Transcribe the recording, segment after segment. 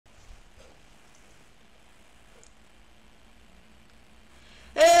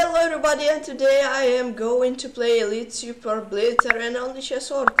everybody, and today I am going to play Elite SuperBlitz and unleash a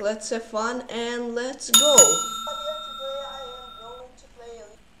sword. Let's have fun and let's go.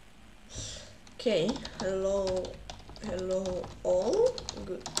 Okay, hello all,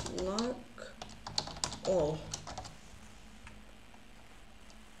 good luck all.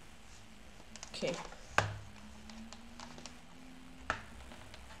 Okay.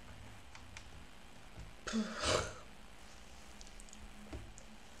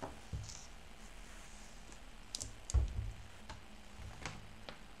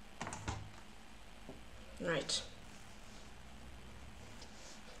 Right.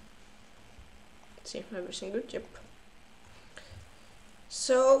 Let's see, everything good? Yep.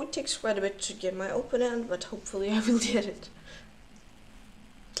 So it takes quite a bit to get my opponent, but hopefully I will get it.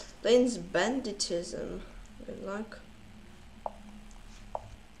 Lane's banditism. Good luck.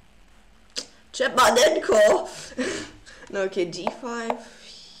 Chebanenko! No, okay, d5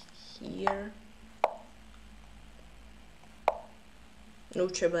 here. No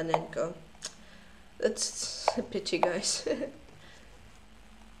Chebanenko. That's a pity, guys.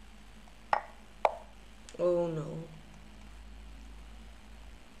 Oh no.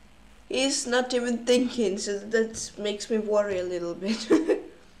 He's not even thinking, so that makes me worry a little bit. I'm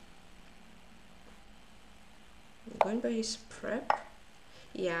going by his prep.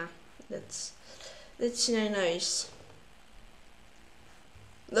 Yeah, that's nice.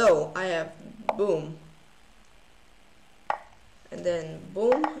 Though I have boom, and then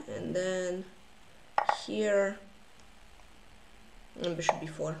boom, and then here and bishop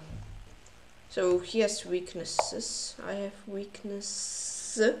b4. So he has weaknesses. I have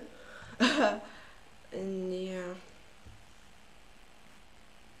weakness. And yeah.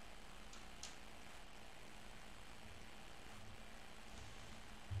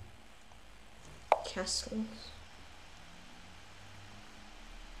 Castles.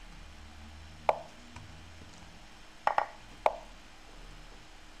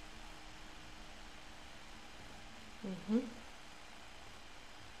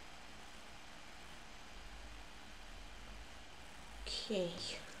 Okay.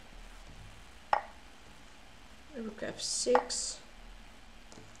 Rook f6.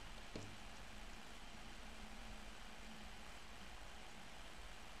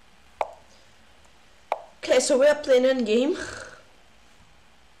 Okay, so we are playing in game.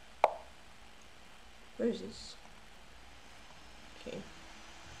 Where is this? Okay.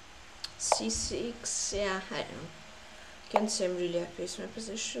 c6. Yeah, I don't know. Can't say I'm really happy with my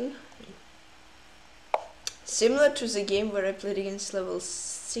position. Similar to the game where I played against level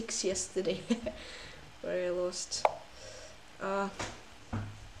 6 yesterday, where I lost.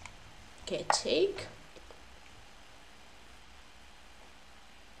 Okay, take.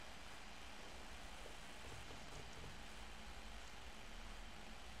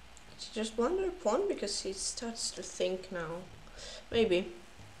 Did he just blunder a pawn because he starts to think now? Maybe.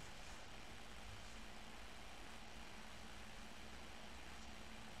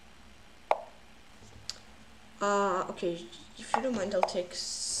 Okay, if you don't mind, I'll take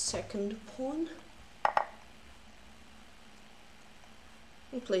second pawn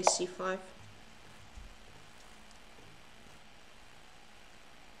and play c5.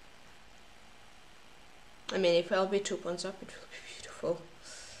 I mean, if I'll be 2 pawns up, it will be beautiful.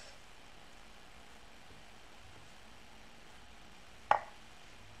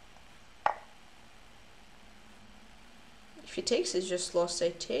 If he takes, it's just lost. I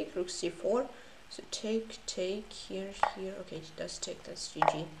take, rook c4. So take, here. Okay, it does take, that's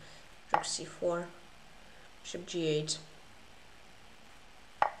GG. Rook c4, bishop g8.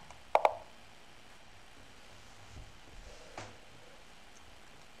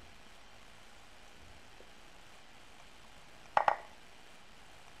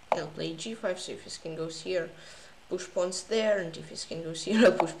 I'll play g5, so if his king goes here, push pawns there, and if his king goes here,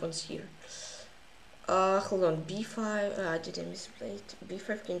 I'll push pawns here. Hold on, b5, did I misplay it?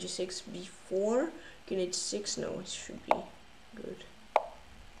 b5, king g6, b4, king h6, no, it should be good.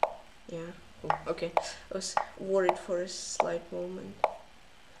 Yeah, oh, okay, I was worried for a slight moment.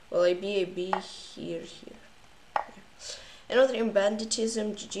 Well, a b, here. Yeah. Another in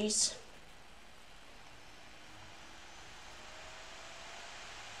banditism, GG's.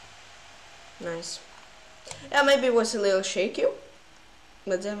 Nice. Yeah, maybe it was a little shaky,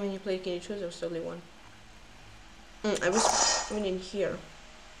 but then when you played king e2, there was only one. I was winning here.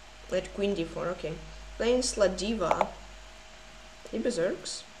 At queen d4, okay. Playing Sladiva. He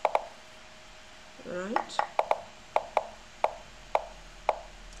berserks. Right.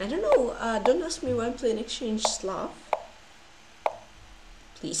 I don't know, don't ask me why I'm playing Exchange Slav.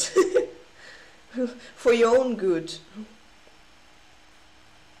 Please. For your own good.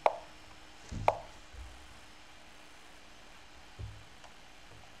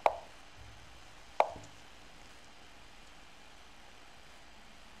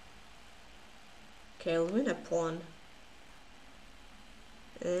 Okay, I'll win a pawn.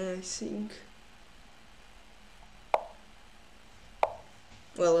 I think.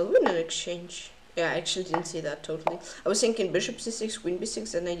 Well, I'll win an exchange. Yeah, I actually didn't see that totally. I was thinking bishop c6, queen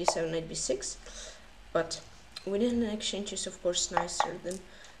b6, and knight d7, knight b6. But winning an exchange is of course nicer than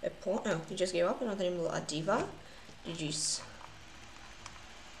a pawn. Oh, he just gave up. Another name, a diva. GG's.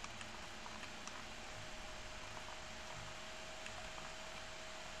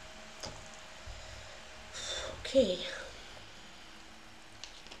 Okay.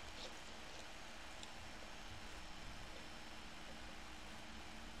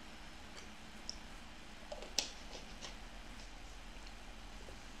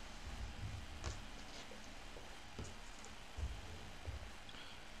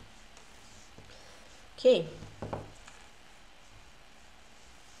 Okay.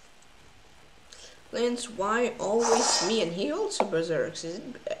 Lance, why always me? And he also berserks. Is it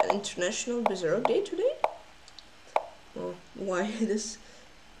International Berserk Day today? Well, why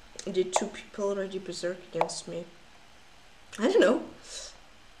did two people already berserk against me? I don't know.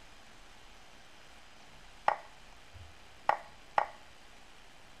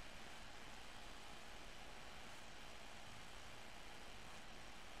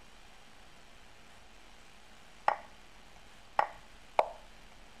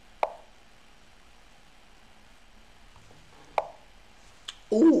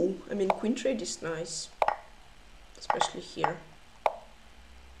 Ooh, I mean queen trade is nice, especially here.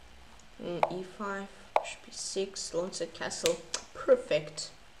 E5, bishop b6, launch at castle, perfect,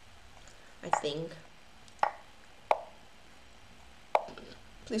 I think.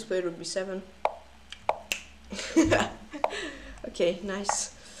 Please play rook b7. Okay,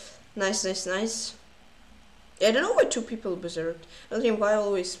 nice. Nice. Yeah, I don't know why two people berserked. I don't think why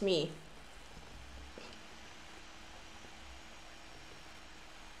always me.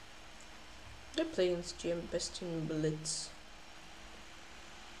 They're playing against GM best in Blitz.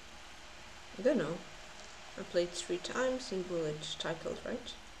 I don't know. I played 3 times in Bullet Tykhon,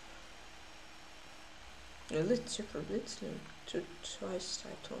 right? No, SuperBlitz, no, twice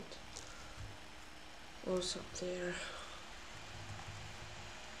I thought. Was up there.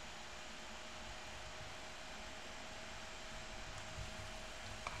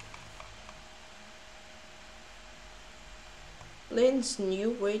 Lynn's new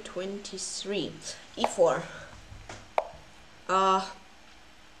way 23. E4.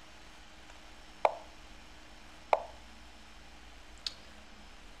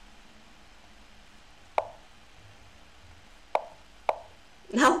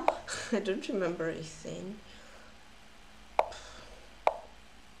 Now I don't remember anything.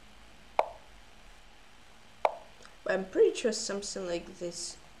 But I'm pretty sure something like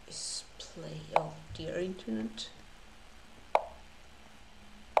this is play. Oh dear, internet.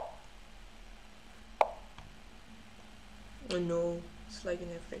 Oh no, it's like in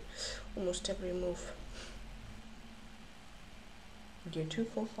almost every move. Gear 2,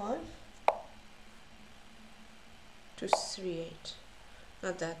 4, 5. 2, 3, 8.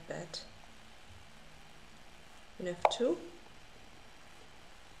 Not that bad. In F2.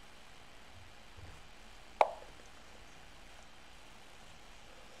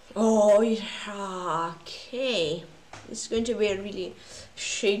 Oh yeah, okay. It's going to be a really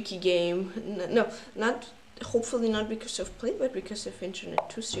shaky game. No, not. Hopefully not because of play, but because of internet.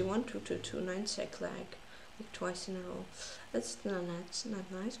 2, 3, 1, 2, 2, 2, 9 sec lag, like twice in a row. That's not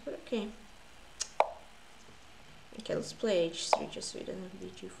nice, but okay. Okay, let's play H3 just so we don't have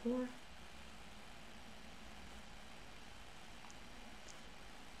BG4.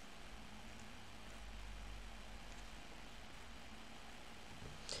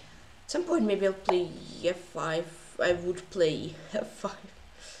 At some point maybe I'll play F5. I would play F5.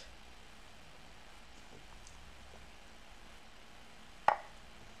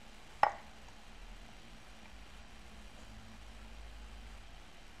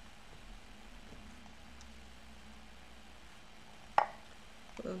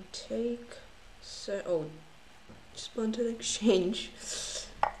 Take, so, oh, just want an exchange.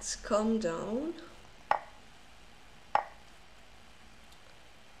 Let's calm down.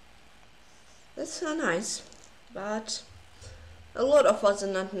 That's not nice, but a lot of other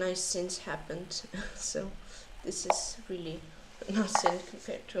not nice things happened, so this is really nothing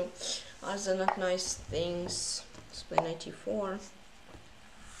compared to other not nice things. Let's play 94.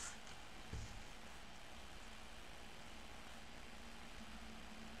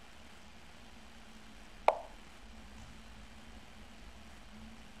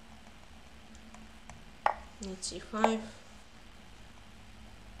 Knight c5.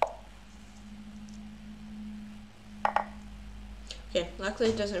 Okay, luckily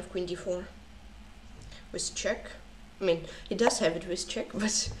it doesn't have queen d4. with check. I mean, he does have it with check,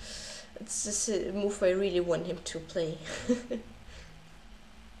 but it's this move I really want him to play.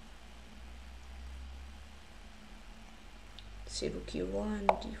 See, rook e1,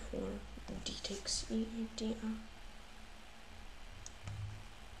 d4, d takes e, dr.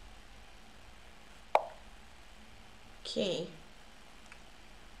 Okay.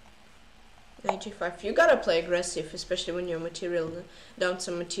 Knight g5. You gotta play aggressive, especially when you're down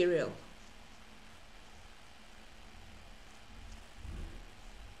some material.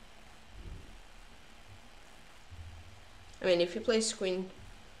 I mean, if he plays queen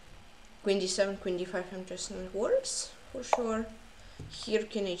d7, queen d5, I'm just not worse, for sure. Here,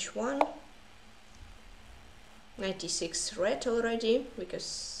 king h1. Knight d6 red already,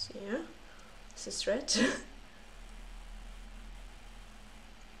 because, yeah, this is red.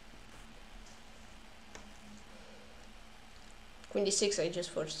 Queen d6, I just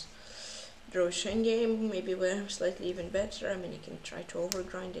first draw a chain game. Maybe we're slightly even better. I mean, you can try to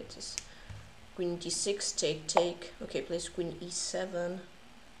overgrind it. This queen d6, take. Okay, plays queen e7.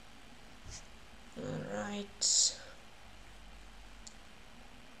 Alright.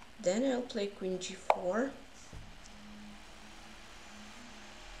 Then I'll play queen g4.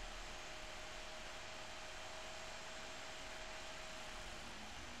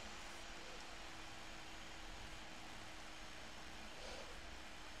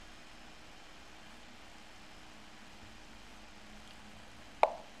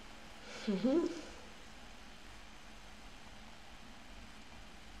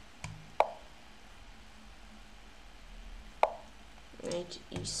 Knight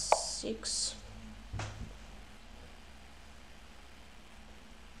e6.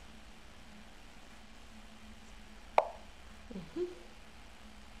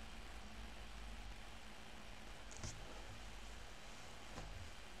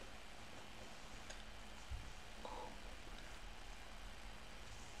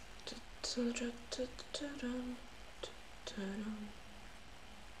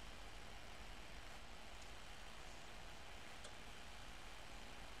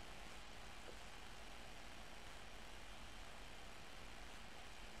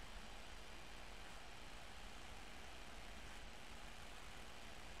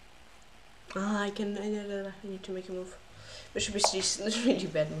 I need to make a move. Bishop e3 is a really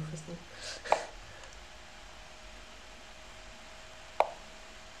bad move, isn't it?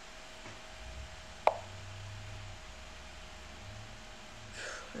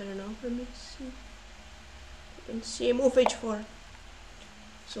 I don't know, let me see. You can see move h4.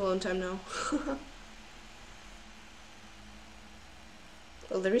 It's a long time now.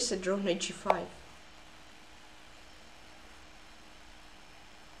 Well, there is a draw knight g5.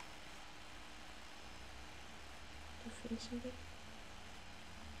 Defensively.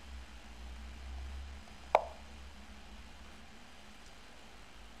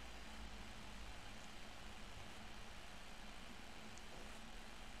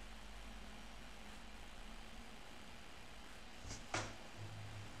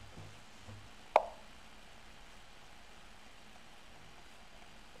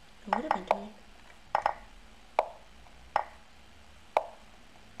 What am I doing?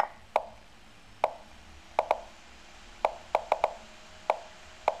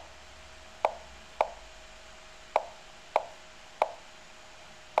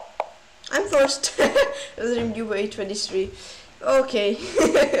 I'm first. That okay.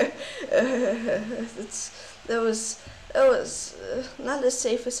 That was not as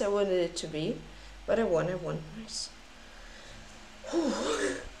safe as I wanted it to be, but I won. Nice.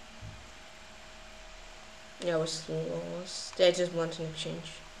 Yeah, I was lost. I just want an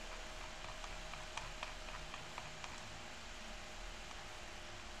exchange.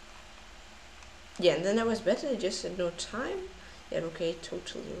 Yeah, and then I was better. I just had no time. Yeah, okay,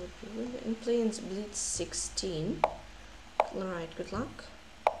 totally would be win. And playing Blitz 16. Alright, good luck.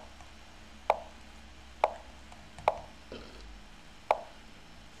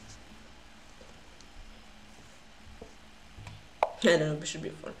 I don't know, bishop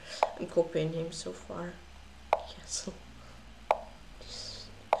b4. I'm copying him so far. Castle.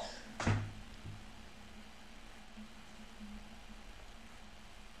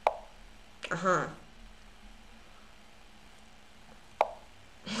 Aha.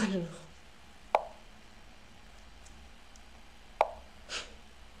 I don't know.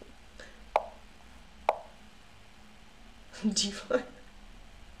 d5.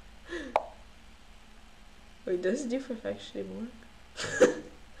 Wait, does d5 actually work?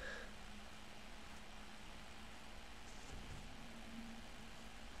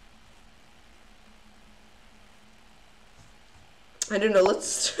 I don't know,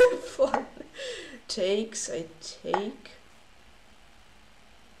 let's try fun. takes, I take.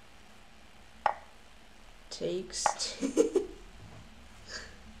 Takes.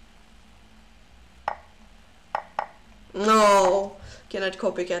 No, cannot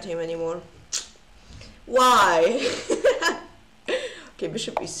copycat him anymore. Why? Okay,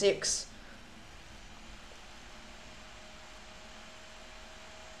 bishop e6.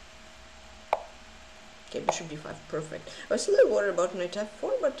 Okay, bishop d5, perfect. I was a little worried about knight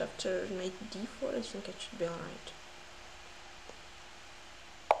f4, but after knight d4, I think it should be alright.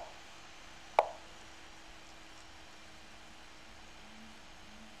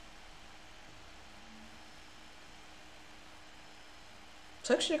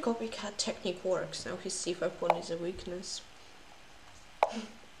 So actually copycat technique works. Now his c5 pawn is a weakness.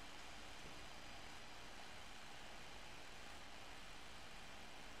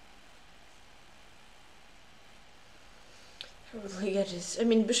 Probably get his. I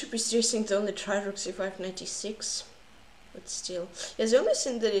mean, bishop is 3, I think the only try rook c5 96, but still. Yeah, the only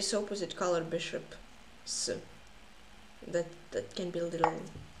thing that is opposite color bishop, so that can be a little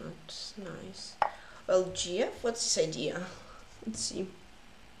not nice. Well, gf, what's his idea? Let's see.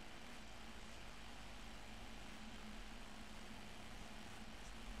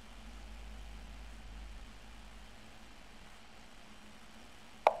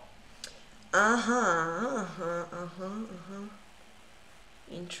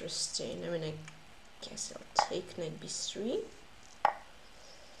 Interesting. I mean, I guess I'll take knight b3.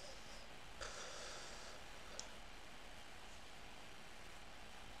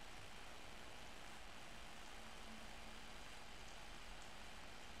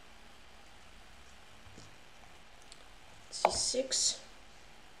 c6.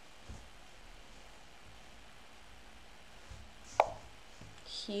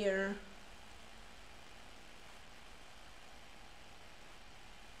 Here.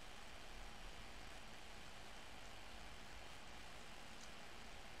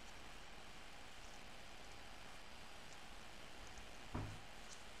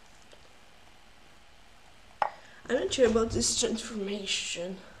 I'm not sure about this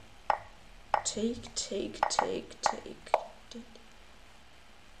transformation. Take.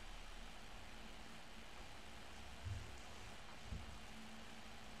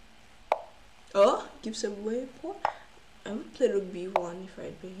 Oh, gives away pawn. I would play rook b1 if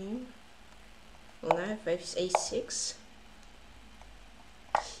I'd be him. Well, now I have a6.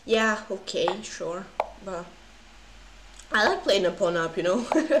 Yeah, okay, sure. But I like playing a pawn up, you know.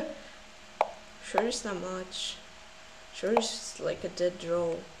 Sure, it's not much. Sure, it's like a dead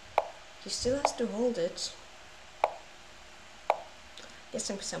draw. He still has to hold it. Guess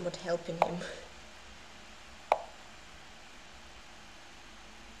I'm somewhat helping him.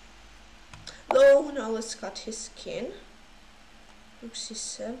 Low, now let's cut his skin. Rook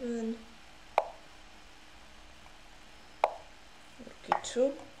c7. Rook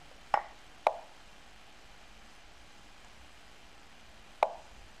e2.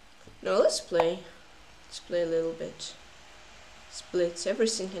 Now let's play. Let's play a little bit. Blitz.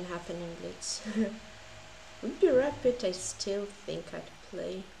 Everything can happen in Blitz. Would be rapid, I still think I'd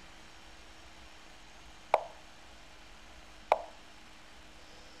play.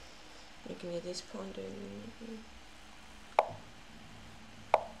 Making it this pawn doing.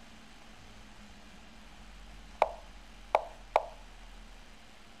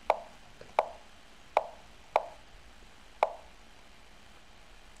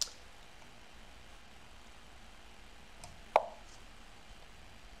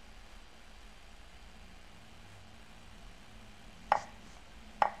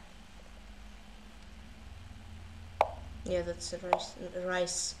 Yeah, that's a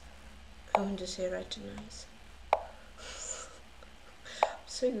rice. I want to say right and nice. I'm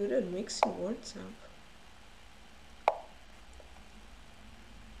so good at mixing words up.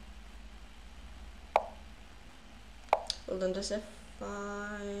 Hold on, does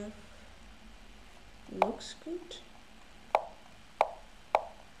f5 looks good?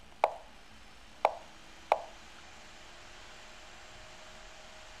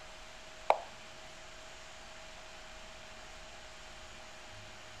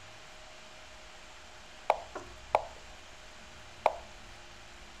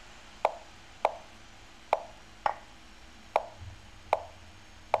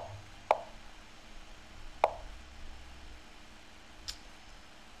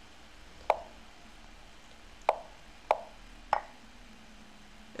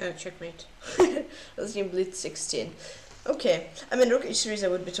 Checkmate. Let's game Blitz 16. Okay, I mean rook h3 I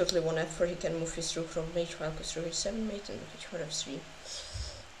would be totally 1f4. He can move his rook from h5 because rook h7 mate and rook h4 f3.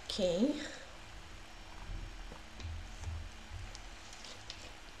 Okay.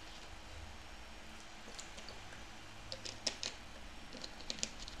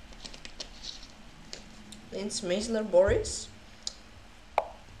 Saints, Maisler, Boris.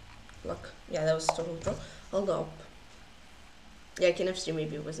 Look, yeah, that was a total draw. Hold up. Yeah, King f3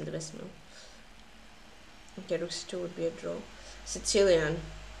 maybe wasn't the best move. Okay, Rook c2 would be a draw. Sicilian.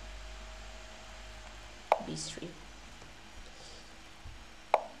 b3.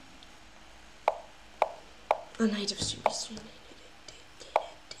 Oh, knight f3, b3.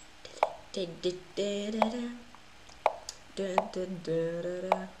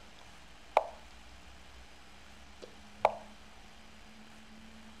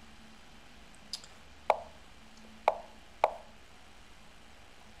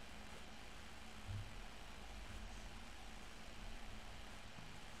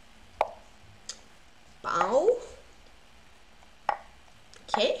 Bow.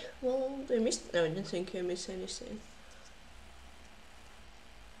 Okay, well, I missed. No, I didn't think I missed anything.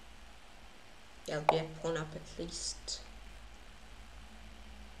 There'll be a pawn up at least.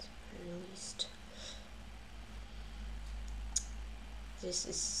 At least. This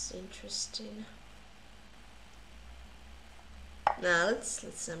is interesting. Nah,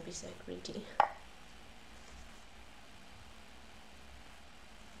 let's not be so greedy.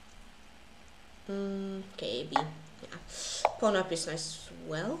 Okay, B. Yeah. Pawn up is nice as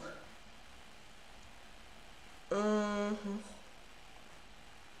well.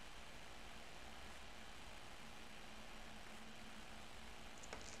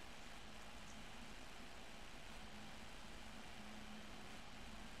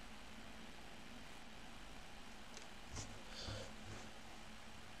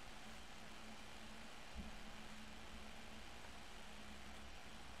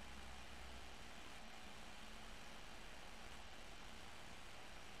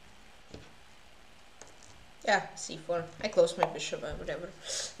 Yeah, c4. I closed my bishop, whatever.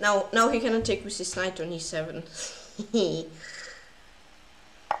 Now he cannot take with his knight on e7.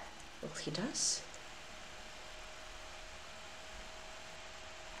 Well, he does.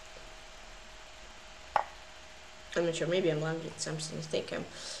 I'm not sure, maybe I'm landing something. I think I'm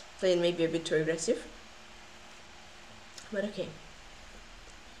playing maybe a bit too aggressive. But okay.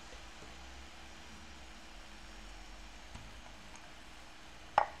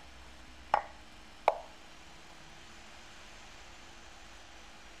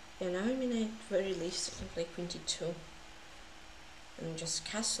 Yeah, now I mean at very least I can play queen d2 and just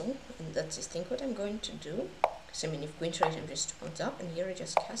castle, and that's I think what I'm going to do. Because I mean if queen tries I'm just 2 pawns up, and here I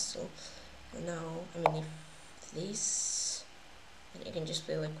just castle. And now I mean if this, then I can just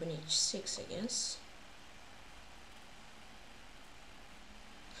play like queen h6 I guess.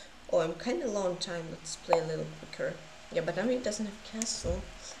 Oh, I'm kind of low on time, let's play a little quicker. Yeah, but now he doesn't have castle,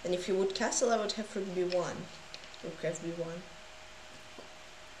 and if he would castle I would have rook b1, rook fb1.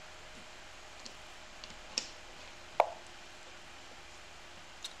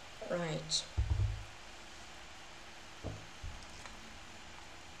 Right.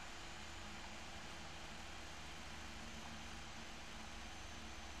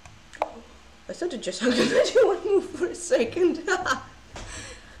 I thought it just hung on one move for a second. I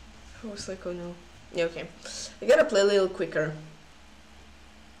was like, oh no. Yeah, okay. I gotta play a little quicker.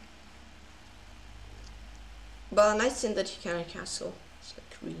 But a nice thing that he can castle. It's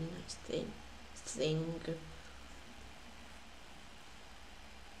like really nice thing.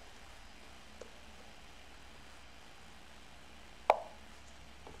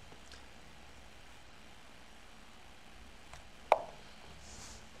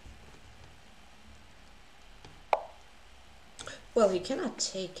 Well, he cannot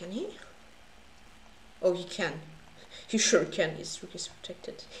take, can he? Oh, he can. He sure can. His rook is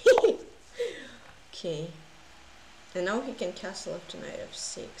protected. Okay. And now he can castle after knight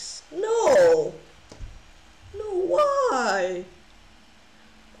f6. No! No, why?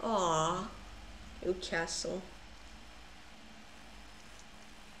 Ah, you castle.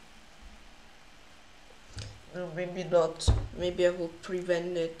 No, maybe not. Maybe I will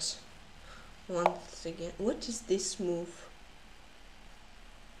prevent it once again. What is this move?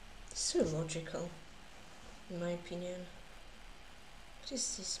 It's so logical, in my opinion. What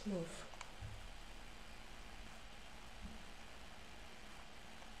is this move?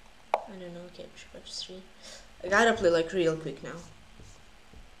 I don't know. Okay, bishop f3. I gotta play like real quick now.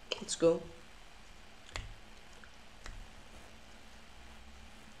 Let's go.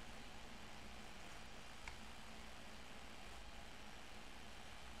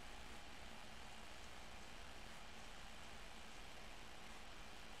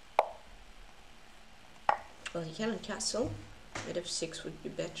 Well, he cannot castle. Knight f6 would be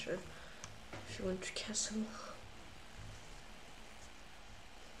better if you want to castle.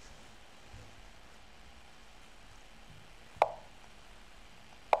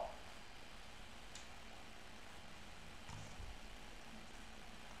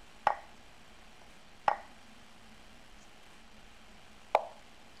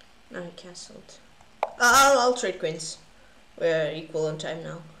 Now he castled. I'll trade queens. We're equal on time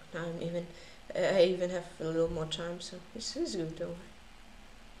now. Now I'm even. I even have a little more time, so this is good though.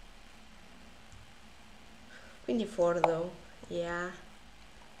 Queen d4 though. Yeah.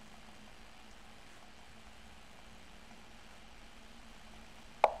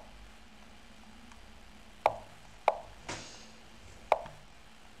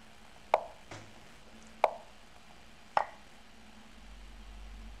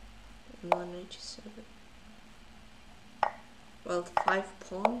 $187. Well, 5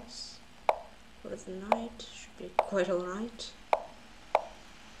 pawns for the knight should be quite alright.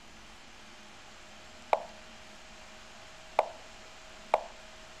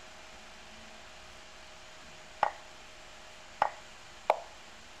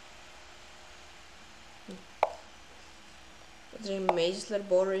 The Maisler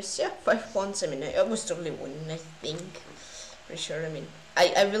Boris, yeah, 5 pawns. I mean, I was totally winning, I think. Pretty sure. I mean,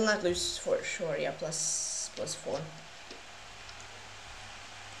 I will not lose for sure. Yeah, plus 4.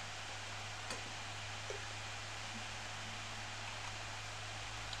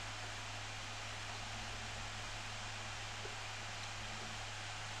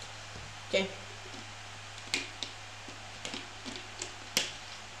 Okay.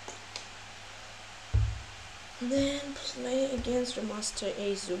 Then play against Grandmaster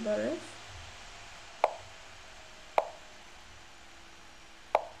A Zubarev.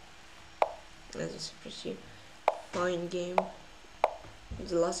 That is a pretty fine game.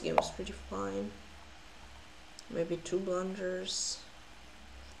 The last game was pretty fine. Maybe 2 blunders.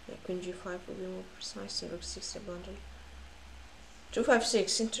 Yeah, Queen G5 will be more precise and Rook 6 blunder.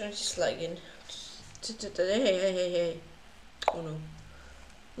 256, internet is lagging. Hey. Oh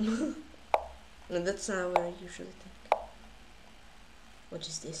no. No, that's not where I usually think. What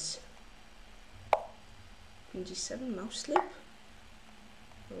is this? Queen G7 mouse slip?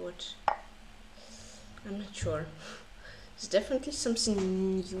 Or what? I'm not sure. It's definitely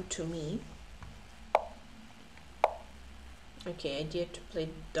something new to me. Okay, idea to play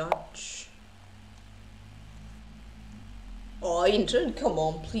Dutch. Oh, internet, come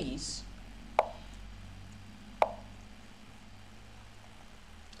on, please.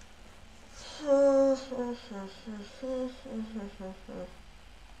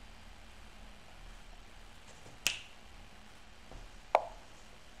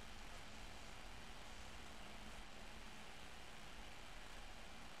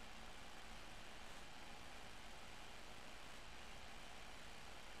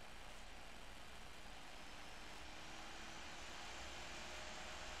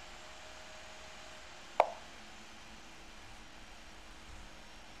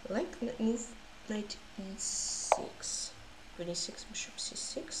 Like move knight e6, queen e6, bishop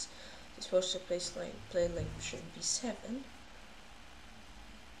c6. It's supposed to play like bishop b7.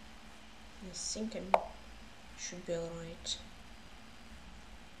 I think I should be alright.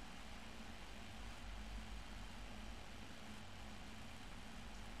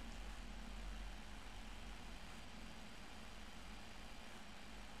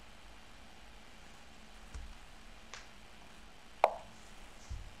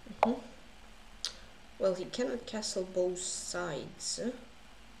 Well, he cannot castle both sides.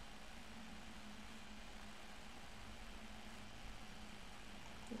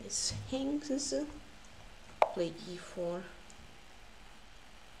 This hangs. Play e4.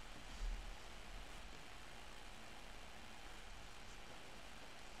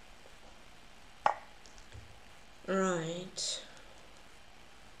 Right.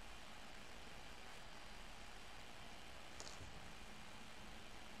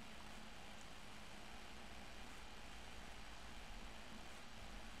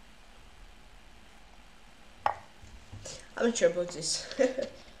 I'm not sure about this.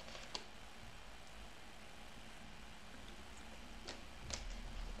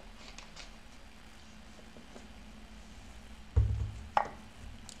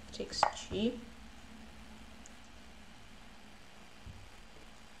 Takes G.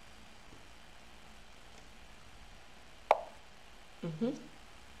 Alright.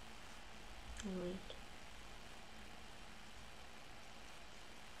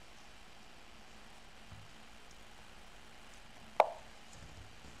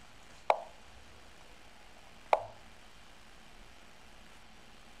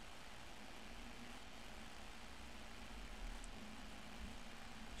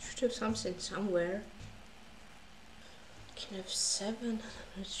 Should have something somewhere. King f7, I'm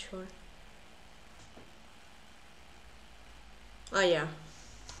not sure. Oh yeah,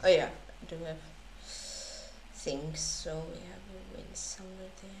 I do have things, so we have a win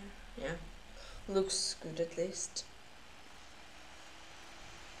somewhere there. Yeah, looks good at least.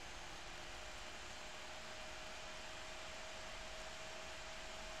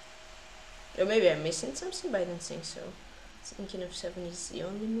 Or maybe I'm missing something, but I don't think so. I think king f7 is the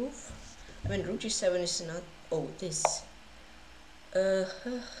only move. I mean, rook g7 is not... Oh, this. That's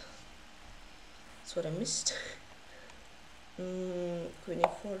what I missed. Queen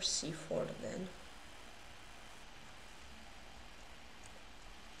e4, c4 then.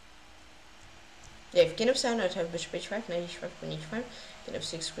 Yeah, if king f7, I'd have bishop h5, knight h5, queen h5, king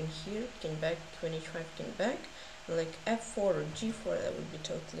f6, queen here, king back, queen h5, king back. And like f4 or g4, that would be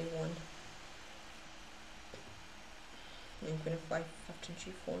totally one. And queen f5 after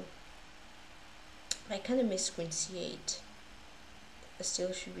g4. I kind of miss queen c8. I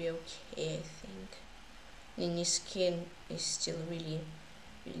still should be okay, I think. Nini's king is still really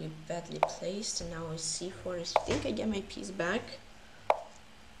badly placed, and now with c4, I think I get my piece back.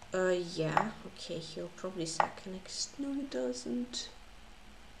 Yeah, okay, he'll probably sack next. No, he doesn't.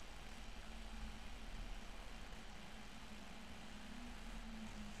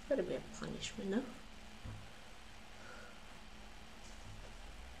 Gotta be a punishment, no?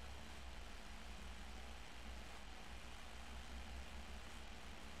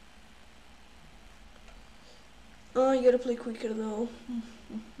 Oh, you gotta play quicker though.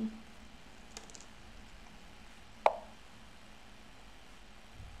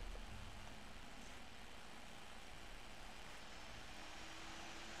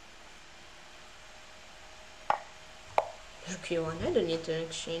 Rook e1, I don't need to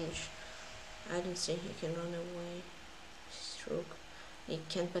exchange. I don't think he can run away. Stroke. He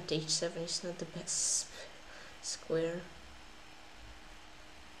can't, but h7 is not the best square.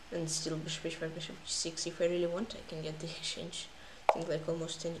 And still bishop h5, bishop g6. If I really want, I can get the exchange. I think like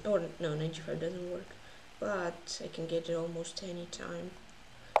almost any... Or no, knight g5 doesn't work. But I can get it almost any time.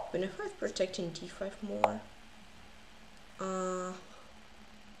 Queen f5 protecting d5 more.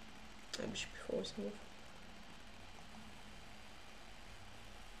 Bishop b4 was a move.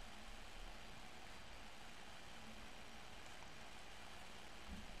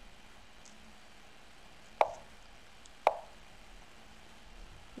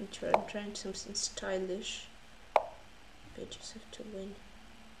 I'm trying something stylish. I just have to win.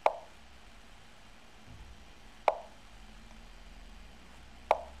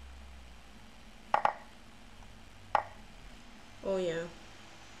 Oh yeah.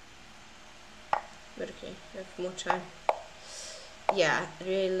 But okay, I have more time. Yeah,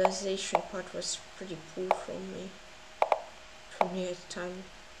 realization part was pretty poor from me. From me at the time.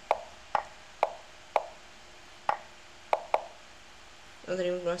 Another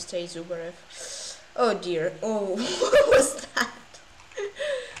Grandmaster is SuperBlitz. Oh dear. Oh, what was that?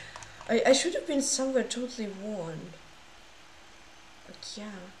 I should have been somewhere totally won. But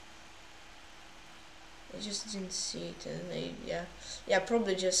yeah. I just didn't see it, and yeah,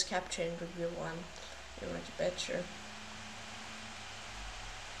 probably just capturing would be one. Much better.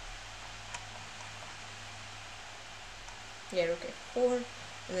 Yeah, okay, 4, and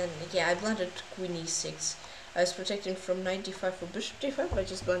then yeah, I blundered queen e6. I was protecting from knight d5 for bishop d5, but I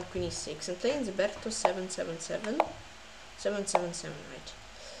just blundered queen e6 and playing the Berto 777, 777, right?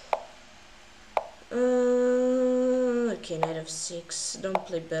 Okay, knight f6. Don't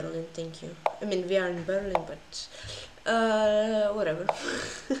play Berlin, thank you. I mean, we are in Berlin, but whatever.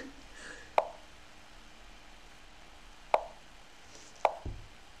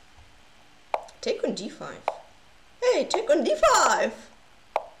 Take on d5. Hey, take on d5.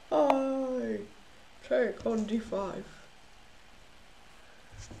 Hi, take on d5.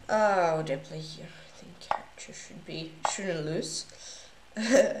 What would I play here? I think capture shouldn't lose.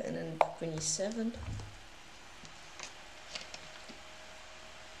 And then queen e7.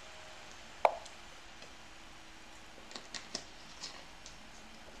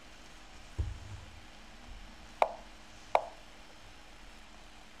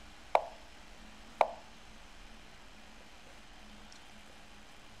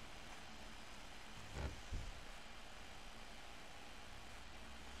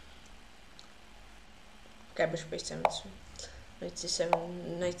 Okay, bishop h7, so knight c7,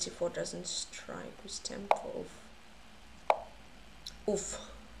 knight c4 doesn't strike with tempo. Oof.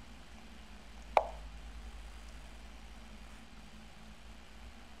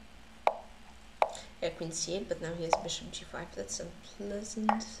 Yeah, queen c8, but now he has bishop g5, that's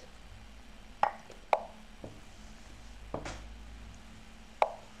unpleasant.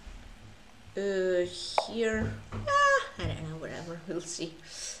 Here, I don't know, whatever, we'll see.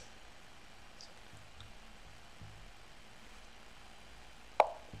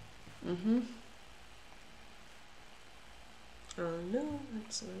 Oh no,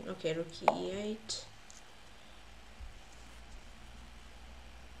 that's not, okay, rook e8.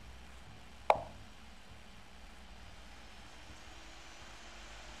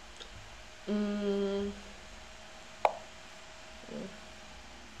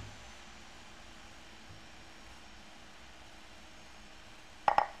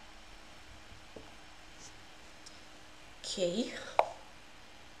 Okay.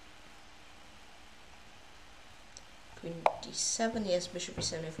 Queen d7, yes, bishop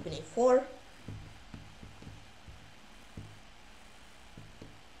e7, f queen a4.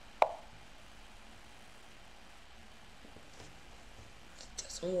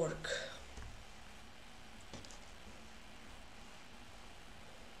 Doesn't work.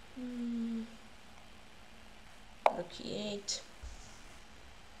 Rook e8.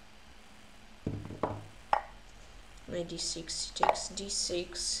 Knight d6, takes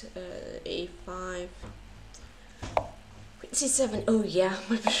d6, a5. Queen c7, oh yeah,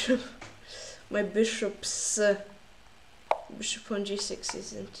 my bishop's bishop on g6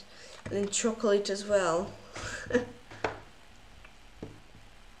 isn't, and then chocolate as well.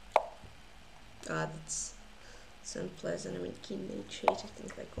 That's unpleasant. I mean, king h8, I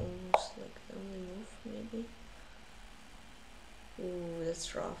think like almost like the only move, maybe. Ooh,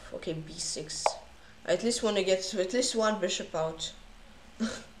 that's rough. Okay, b6. I at least want to get at least one bishop out.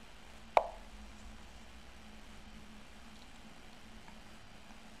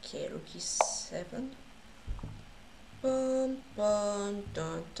 Okay, rook e7. Bum bum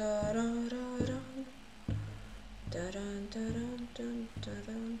dun dun dun dun dun dun dun dun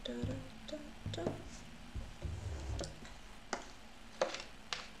dun dun dun dun.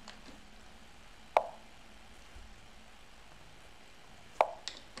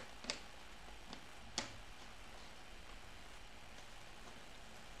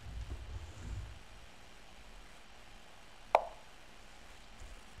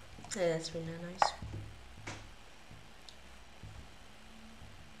 Yeah, that's really nice.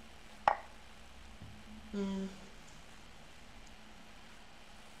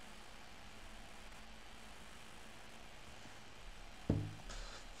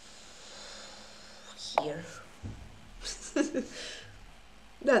 Here.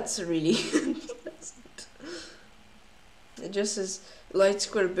 That's really it just says light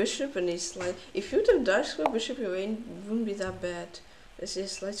square bishop, and it's like if you'd have dark square bishop, it wouldn't be that bad. It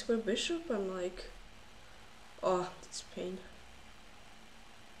says light square bishop, I'm like, oh, that's pain.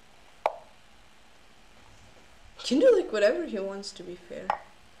 You can do like whatever he wants, to be fair.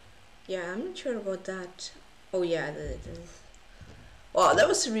 Yeah, I'm not sure about that. Oh yeah, wow, that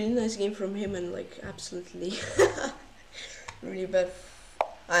was a really nice game from him, and like absolutely really bad.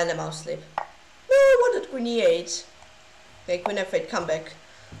 And a mouse slip. No, I wanted queen e8. Okay, queen f8, come back.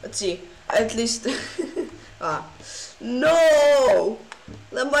 Let's see. At least no!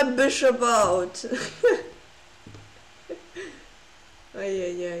 Let my bishop out. Ay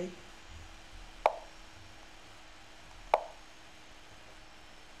ay ay.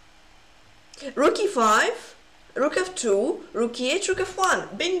 Rook e5, rook f2, rook e8, rook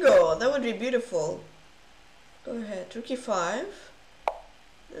f1. Bingo! That would be beautiful. Go ahead, rook e5.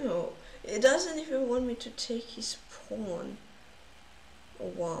 No, it doesn't even want me to take his pawn.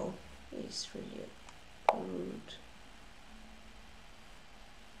 Oh wow, he's really rude.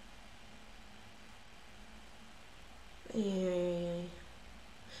 Yeah.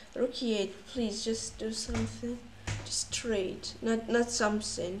 Rook e8, please just do something. Just straight, not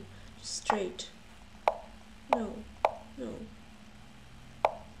something. Just straight. No, no,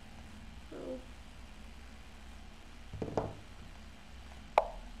 no.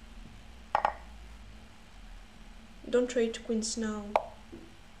 Don't trade queens now.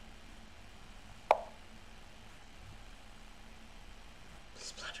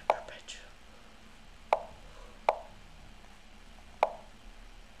 Splatter perpetual.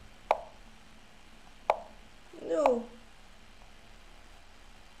 No.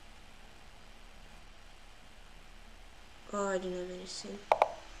 Oh, I didn't have anything.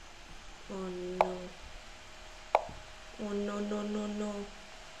 Oh no. Oh no, no, no, no.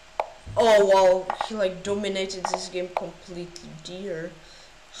 Oh wow, he like dominated this game completely, dear.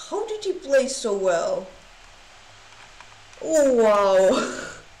 How did he play so well? Oh wow.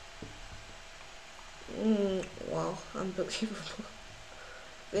 Wow, unbelievable.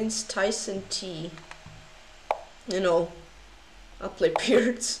 Vince Tyson T. You know, I'll play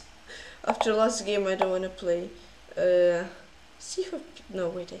Beards. After last game I don't want to play. C5, no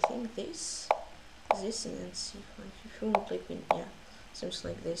wait, I think this and then C5. If you want to play queen, yeah, seems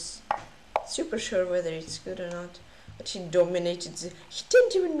like this. Super sure whether it's good or not, but he dominated he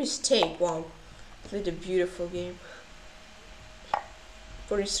didn't even mistake. Wow, played a beautiful game.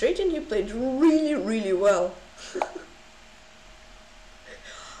 For his rating, he played really well.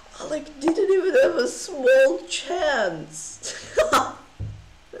 I like didn't even have a small chance.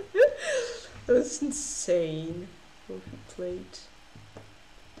 That was insane what he played.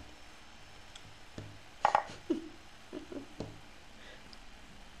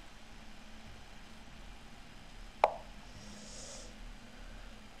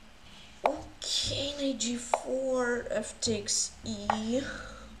 g4, f takes e.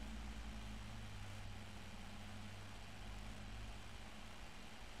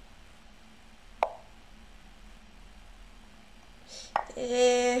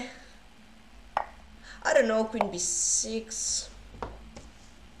 I don't know, queen b6.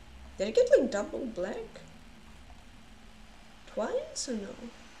 Did I get like double black twice or no?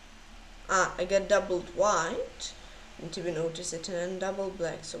 Ah, I got doubled white. Didn't even notice it, and then double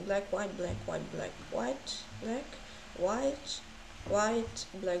black. So black, white, black, white, black, white, black, white, white,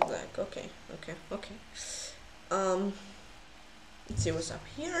 black, black. Okay, okay, okay. Let's see what's up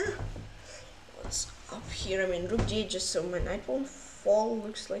here. What's up here? I mean, rook d just so my knight won't fall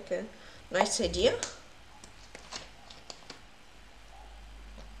looks like a nice idea.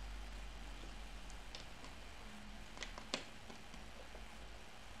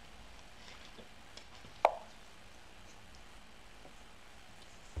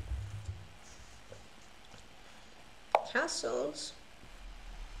 Castles.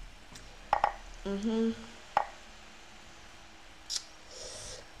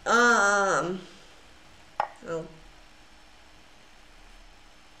 Oh.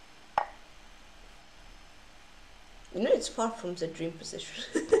 You know, it's far from the dream position.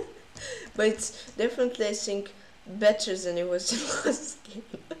 But it's definitely, I think, better than it was in last game.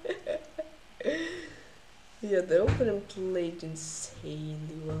 Yeah, the opponent played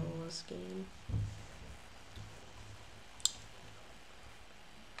insanely well last game.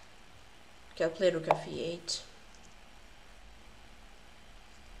 Okay, I'll play rook f8.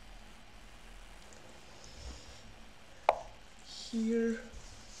 Here.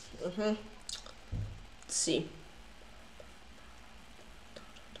 Let's see.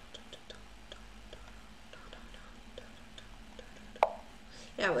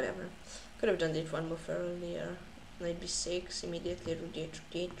 Yeah, whatever. Could have done it one move earlier. Knight b6, immediately rook d8, rook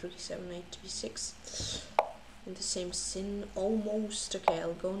d8, rook e7, knight b6. In the same sin, almost. Okay,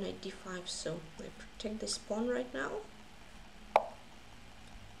 I'll go knight d5, so I protect this pawn right now.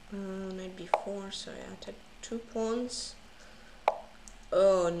 Knight b4, so I attack 2 pawns.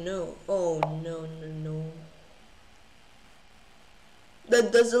 Oh no, oh no, no, no.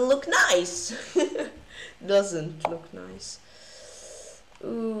 That doesn't look nice. Doesn't look nice.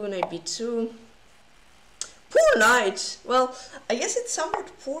 Ooh, knight b2. Poor knight. Well, I guess it's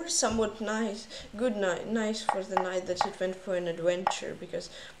somewhat poor, somewhat nice. Good knight, nice for the knight that it went for an adventure, because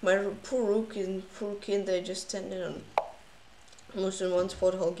my poor rook and poor king, they just standing on almost in one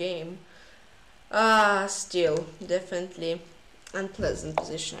spot whole game. Still, definitely unpleasant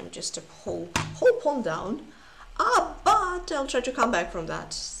position. I'm just a whole pawn down. But I'll try to come back from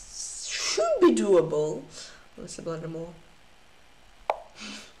that. Should be doable. Let's blunder more.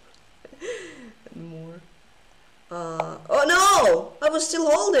 And more. Oh no! I was still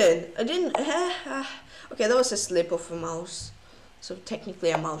holding. I didn't. Okay, that was a slip of a mouse. So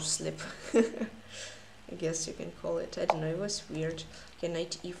technically a mouse slip. I guess you can call it. I don't know. It was weird. Okay,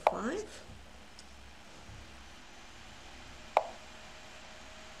 knight e5.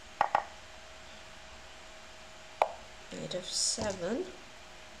 Knight f7.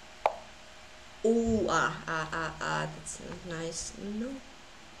 Oh, that's nice. No.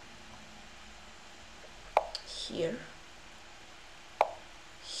 Here.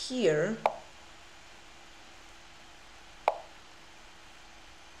 Here.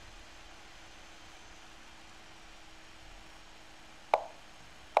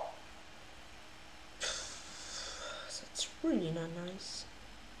 That's really not nice.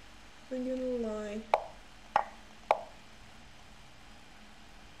 I'm gonna lie.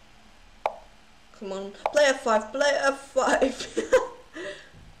 Come on, play f5, play f5.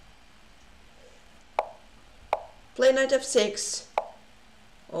 Play knight f6.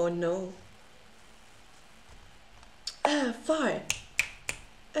 Oh no. f5.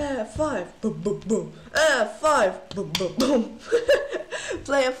 f5. Boom, boom, boom. f5. Boom, boom, boom.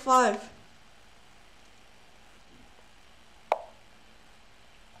 Play f5.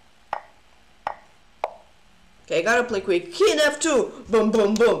 Okay, I gotta play quick. King f2. Boom,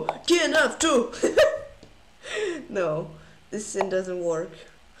 boom, boom. King f2. No, this sin doesn't work.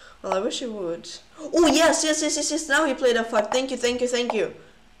 Well, I wish it would. Oh, yes, yes, yes, yes, yes. Now he played f5. Thank you, thank you, thank you.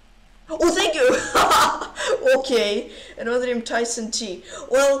 Oh, thank you. Okay, another him Tyson T.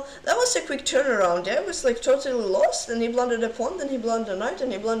 Well, that was a quick turnaround. Yeah, I was like totally lost, and he blundered a pawn, then he blundered a knight,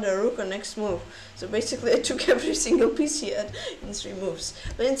 and he blundered a rook on next move. So basically, I took every single piece he had in 3 moves.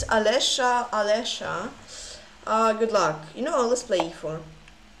 But it's Alesha. Good luck. You know, let's play e4.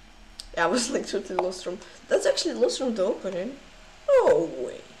 Yeah, I was like totally lost from. That's actually lost from the opening. Oh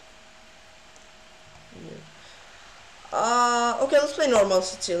wait. Yeah. Okay, let's play normal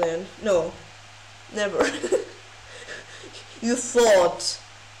Sicilian. No. Never. You thought,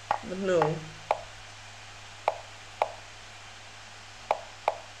 but no.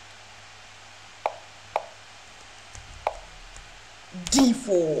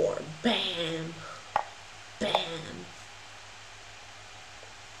 D4. Bam. Bam.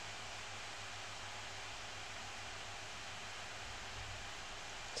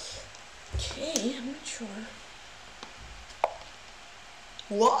 Okay, I'm not sure.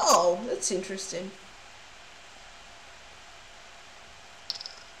 Wow, that's interesting.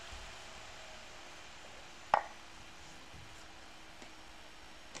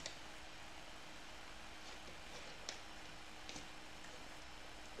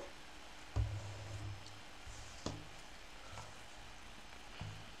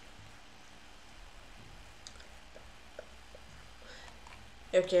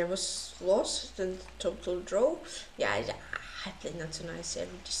 Okay, I was lost in total draw. Yeah, I played not so nice. Yeah,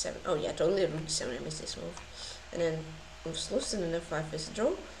 rook d7. Oh yeah, totally rook d7. I missed this move. And then I was lost in an f5 is a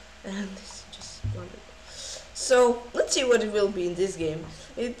draw. And this just wonderful. So let's see what it will be in this game.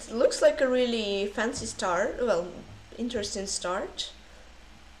 It looks like a really fancy start. Well, interesting start.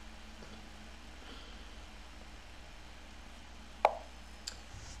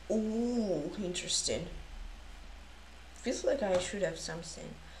 Ooh, interesting. Feels like I should have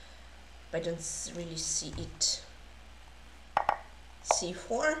something, but I don't really see it.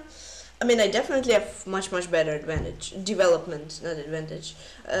 C4. I mean, I definitely have much better advantage. Development, not advantage.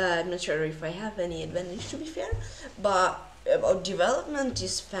 I'm not sure if I have any advantage, to be fair, but about development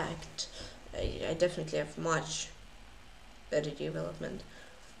is fact. I definitely have much better development.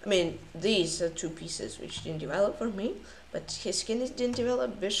 I mean, these are two pieces which didn't develop for me, but his king didn't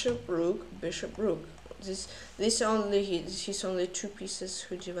develop. Bishop, rook, bishop, rook. He's only two pieces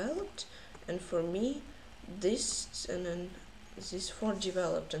who developed, and for me, this and then these four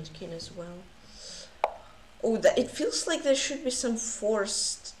developed and king as well. Oh, it feels like there should be some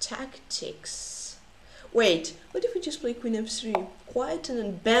forced tactics. Wait, what if we just play queen f3, quiet, and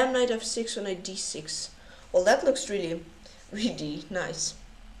then bam, knight f6 or knight d6? Well, that looks really nice.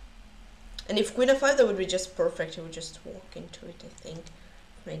 And if queen f5, that would be just perfect. I would just walk into it, I think.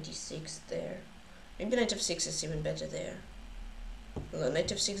 Knight d6 there. Maybe knight f6 is even better there. Well, knight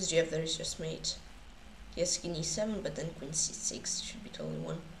f6 gf there is just mate. Yes, king e7, but then queen c6 should be totally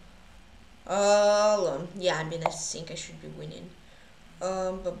one. Yeah, I mean, I think I should be winning.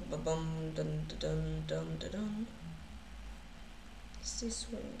 Dun dun dun dun dun. What's this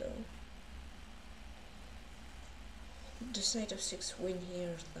window? Does knight f6 win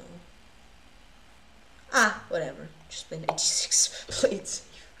here though? Ah, whatever. Just play knight d6. Play it safe.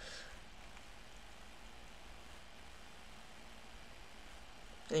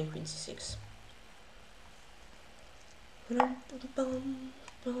 And queen c6. I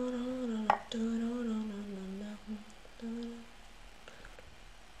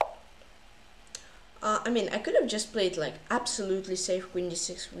mean, I could have just played like absolutely safe queen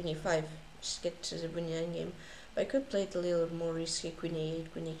d6, queen e5, just get to the winning endgame. But I could play it a little more risky, queen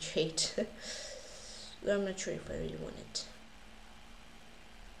e8, queen h8. I'm not sure if I really want it.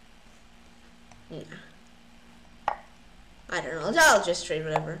 Nah. I don't know. I'll just trade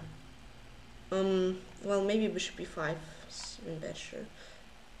whatever. Well, maybe bishop e5 is even better.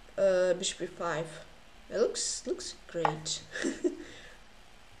 Bishop e5. It looks great.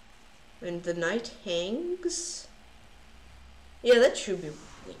 When the knight hangs. Yeah, that should be.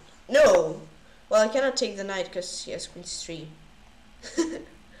 No. Well, I cannot take the knight because he has queen c3.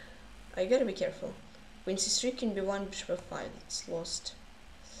 I gotta be careful. Queen c3 can be one, bishop f5. It's lost.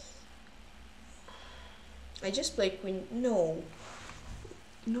 I just play queen. No,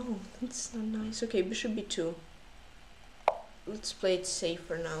 that's not nice. Okay, bishop b2. Let's play it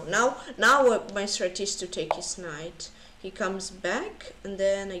safer now. Now my strategy is to take his knight. He comes back, and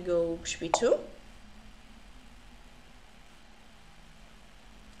then I go bishop b2.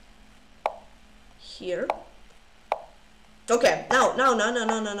 Here. Okay,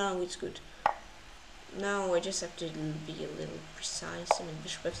 no, it's good. Now I just have to be a little precise. I mean,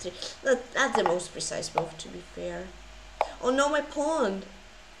 bishop f3. That's the most precise move, to be fair. Oh no, my pawn!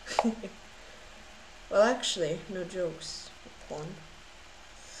 Well, actually, no jokes. Pawn.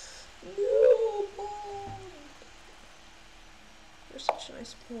 No, pawn! You're such a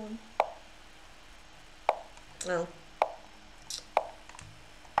nice pawn. Well.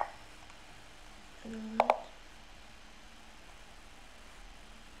 Alright.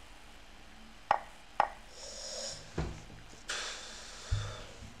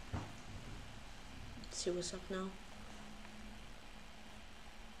 See what's up now.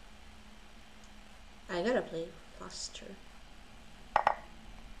 I gotta play faster.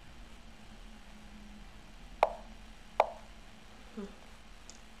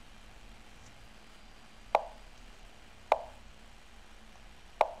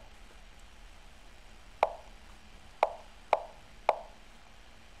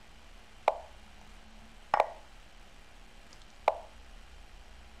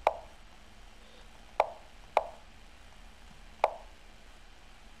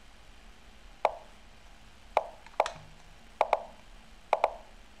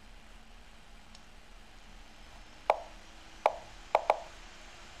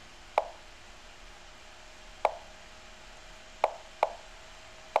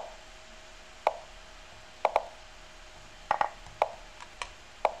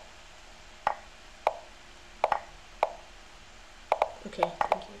 Okay,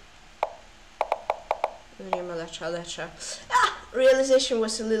 thank you. Ah, realization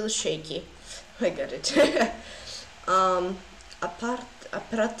was a little shaky. I got it.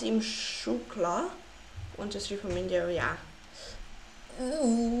 Apratim Shukla. 1, 2, 3 from India, yeah.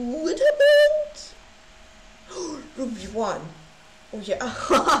 Ooh, what happened? Rook b1. Oh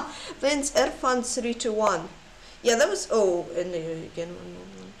yeah. Vince Erfan 3 to 1. Yeah, that was, oh, and again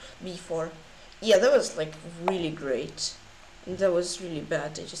 1, b4. Yeah, that was like really great. That was really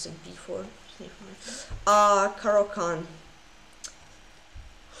bad. I just said b4. Karo-Khan.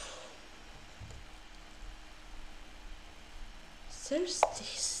 There's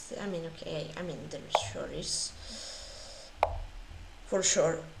this, I mean, okay, I mean, there sure is. For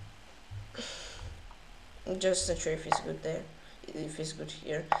sure. Just not sure if he's good there. If he's good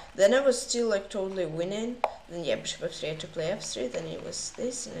here. Then I was still like totally winning. Then yeah, bishop f3, I had to play f3. Then it was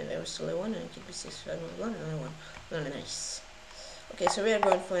this, and then I was still a 1, and it could be 6, 5, 1, and I won. Really nice. Okay, so we are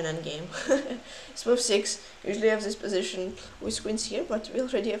going for an endgame. It's move 6. Usually I have this position with queens here, but we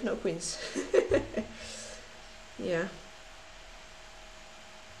already have no queens. Yeah.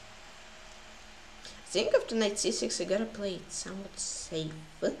 I think after knight c6 I gotta play it somewhat safe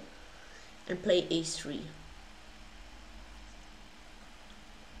and play a3.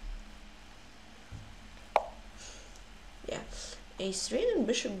 Yeah, a3 and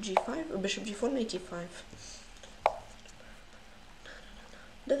bishop g5 or bishop g4 knight e5.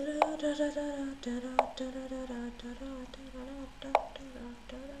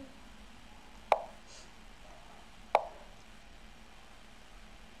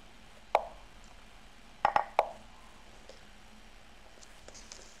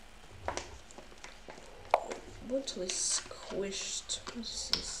 Totally squished. What is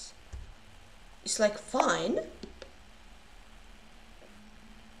this? It's like fine.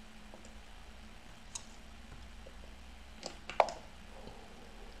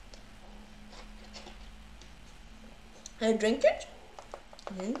 I drink it,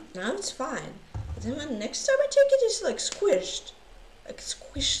 and now it's fine. But then when next time I take it, it's like squished. Like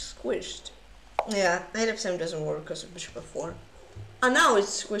squished. Yeah, knight f7 doesn't work because of bishop f4. And now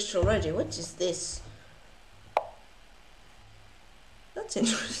it's squished already. What is this? That's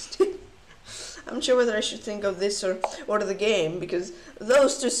interesting. I'm not sure whether I should think of this or the game, because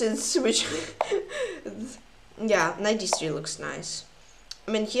those two sins which... Yeah, knight d3 looks nice.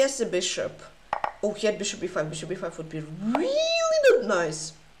 I mean, he has the bishop. Oh, he had bishop b5. Bishop b5 would be really not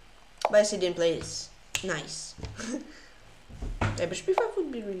nice. But he didn't play this. Nice. Yeah, bishop b5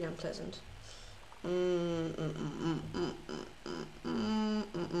 would be really unpleasant.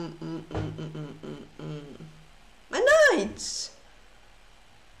 My knights!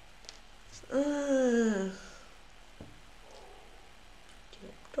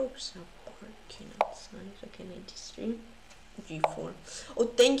 Ropes are barking outside. Okay, knight d3. g4. Oh,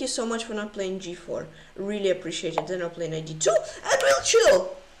 thank you so much for not playing g4. Really appreciate it. Then I'll play knight d2 and we'll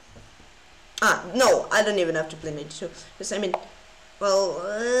chill. Ah, no, I don't even have to play knight d2. Because I mean, well,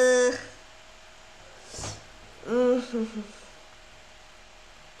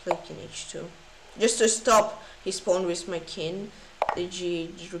 play king h2. Just to stop his pawn with my king. The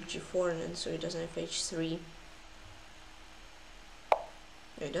rook g4, and then so he doesn't have h3.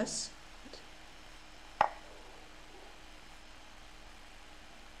 Yeah, he does.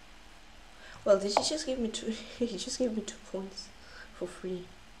 Well, did he just give me two? He just gave me 2 points for free.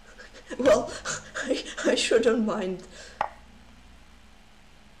 Well, I shouldn't mind.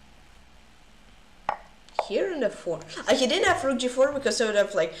 Here and f4. He didn't have rook g4 because I would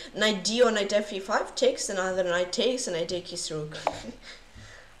have like knight d or knight f e5 takes, another knight takes, and I take his rook.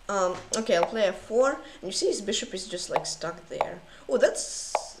 Okay, I'll play f4, and you see his bishop is just like stuck there. Oh,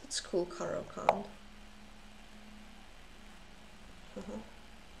 that's cool, Karo-Khan.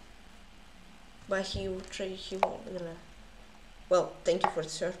 But he won't. Well, thank you for the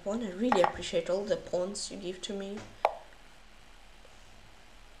 3rd pawn. I really appreciate all the pawns you give to me.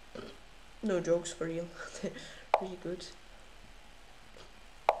 No jokes, for real. They're really good.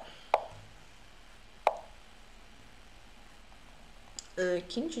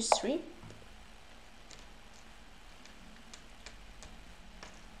 King g3.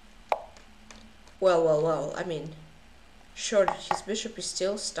 Well, I mean, sure, his bishop is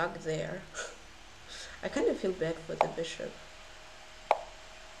still stuck there. I kind of feel bad for the bishop.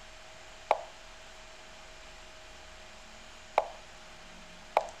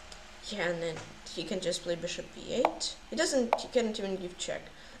 Yeah, and then he can just play bishop b8. He can't even give check.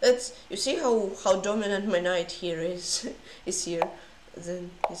 You see how dominant my knight here is here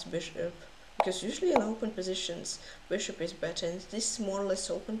than his bishop. Because usually in open positions, bishop is better. And this is more or less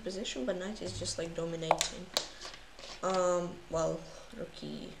open position, but knight is just like dominating. Well, Rook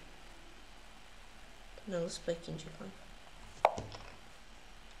E. Now let's play King G5.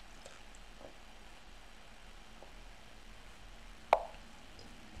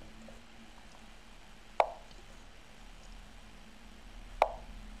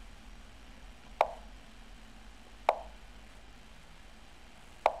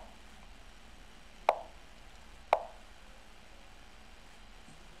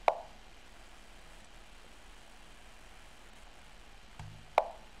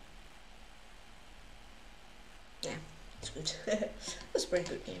 Yeah, it's good. That's a pretty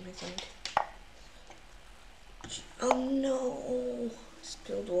good game, I think. Oh no!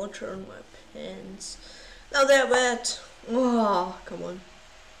 Spilled water on my pants. Now they're wet! Oh, come on.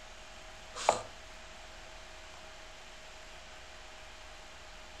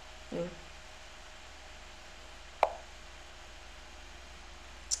 Yeah.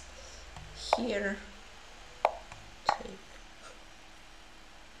 Here. Take.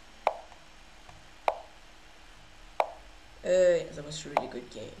 Yeah, that was a really good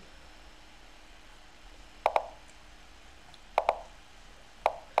game.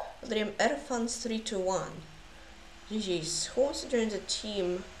 Dream Erfans 3-1. GG's. Who wants to join the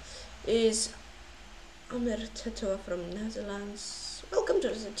team is Amer Tetova from Netherlands. Welcome to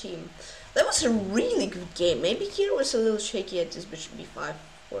the team. That was a really good game. Maybe here was a little shaky at this bishop b5, of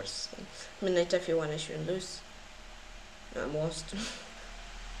course. I mean, knight f1 I shouldn't lose. No, I'm lost.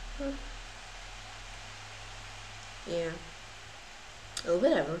 Yeah. Oh,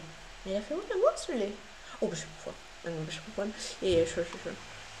 whatever. Knight f1 I lost, really. Oh, bishop 4 and bishop 1. Yeah, sure.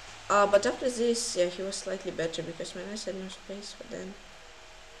 But after this, yeah, he was slightly better because my knight had no space, but then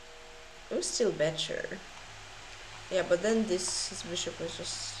it was still better. Yeah, but then his bishop was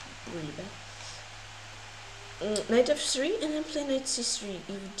just really bad. Knight f3 and then play knight c3.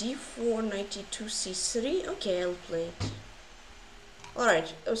 If d4, knight e2, c3. Okay, I'll play it.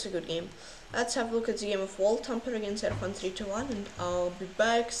 Alright, that was a good game. Let's have a look at the game of Wall Tamper against Erfan 3-1, and I'll be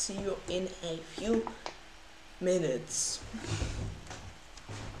back. See you in a few minutes.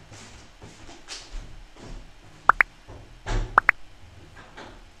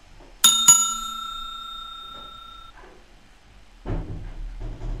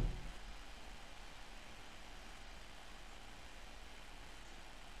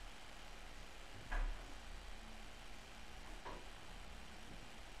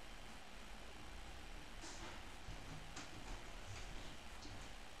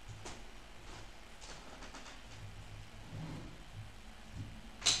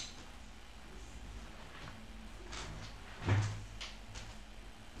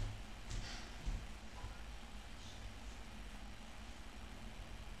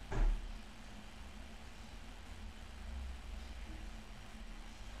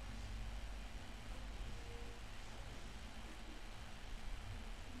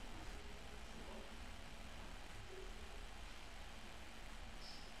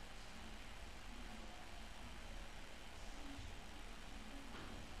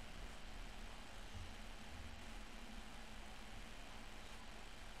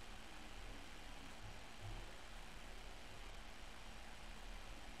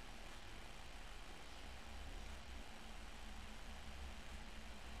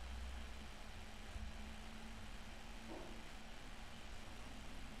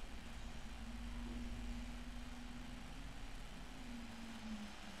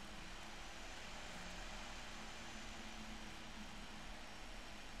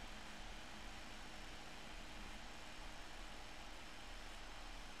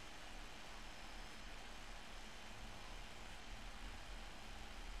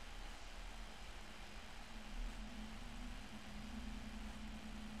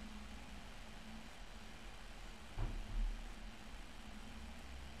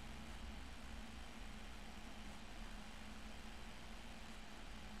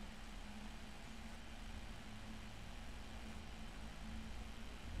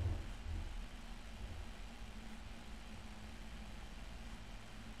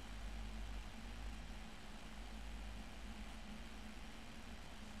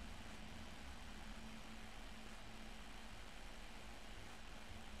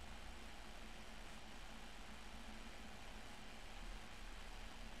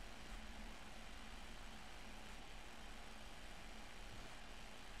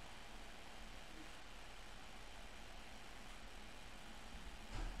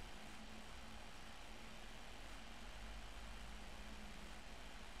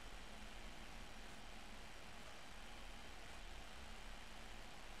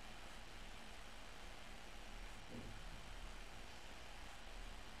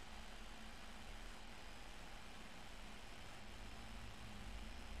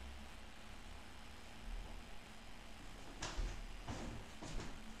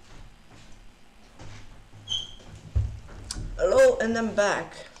 and I'm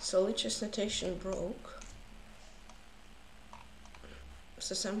back. So Lichess notation broke.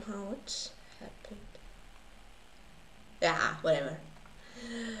 So somehow it's happened. Yeah, whatever.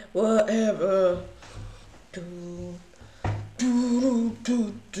 Whatever.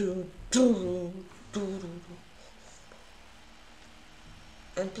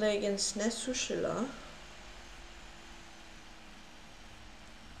 And play against Nesushila.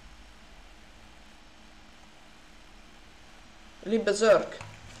 Berserk.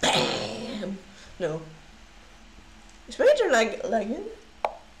 Bam! No. Is Major lagging?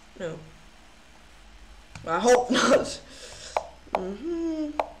 No. I hope not.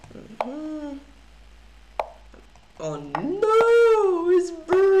 Oh no! It's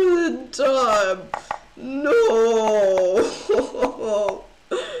Berlin time! No!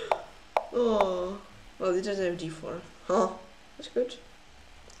 Oh. Well, it doesn't have d4. Huh. That's good.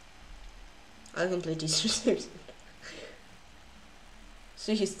 I can play d3.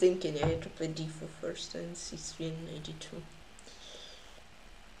 So he's thinking I had to play d4 first and c3 and 82.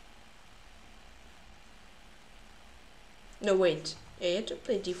 No, wait. Yeah, I had to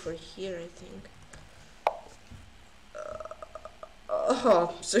play d4 here, I think.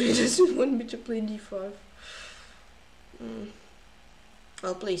 So he doesn't want me to play d5.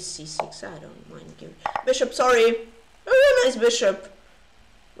 I'll play c6, I don't mind giving. Bishop, sorry! Oh, nice bishop!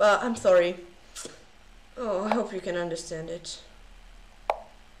 I'm sorry. Oh, I hope you can understand it.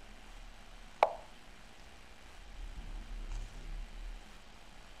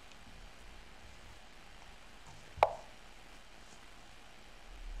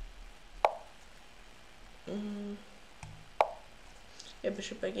 Yeah,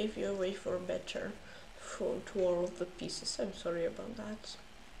 bishop, I gave you away for better to all of the pieces. I'm sorry about that.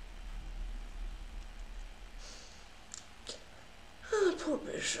 Ah, poor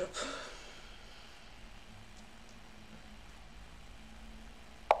bishop.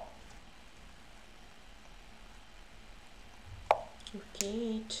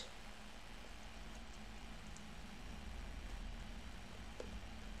 Okay.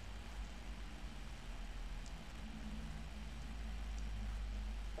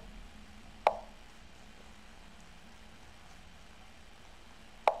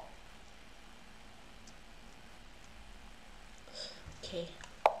 Okay.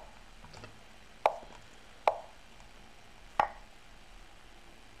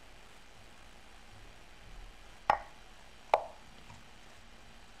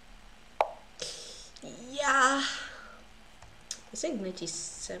 Yeah. I think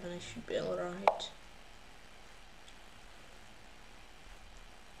 97 I should be alright.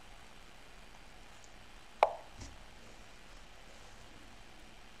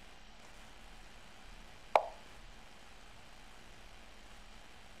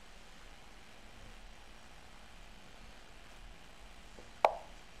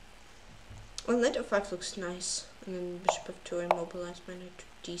 Well, knight f5 looks nice, and then bishop f2 immobilized my knight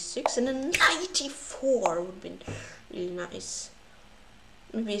to d6, and then 94 would be really nice.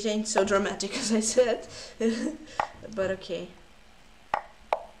 Maybe it ain't so dramatic as I said, but okay.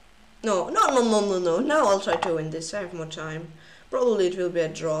 No, now I'll try to win this, I have more time. Probably it will be a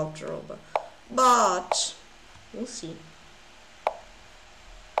draw, but we'll see.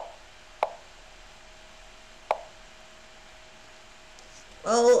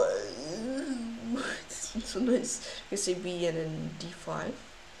 Well, it's so nice. You say B and then D5.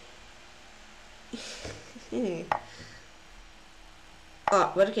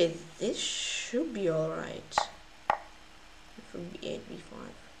 But okay, this should be alright. From B8,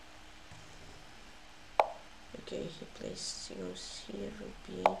 B5. Okay, he goes here,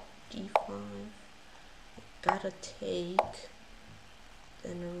 B8, D5. Gotta take.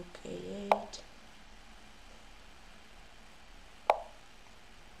 Then rook A8.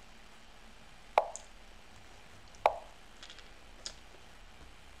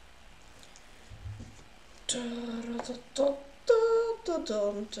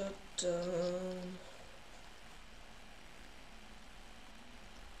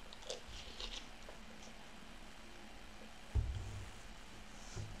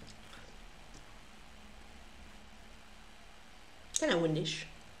 Can I win this?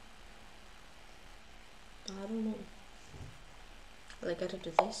 I don't know. Well, I gotta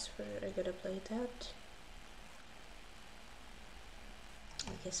do this, or I gotta play that. I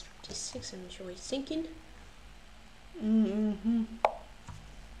guess d6, I'm not sure what he's thinking.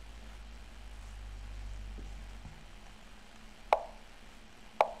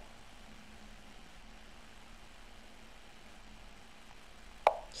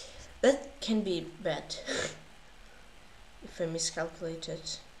 That can be bad if I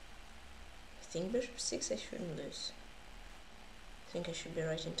miscalculated. I think bishop 6 I shouldn't lose. I think I should be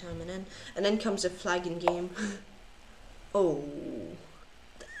right in time, and then comes a flagging game. Oh,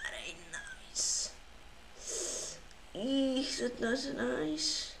 that ain't nice. Eesh, that's not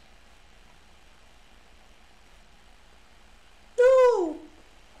nice. No!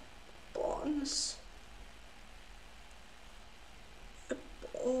 Pawns.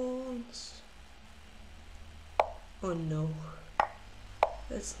 Pawns. Oh no.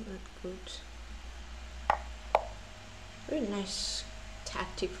 That's not good. Very nice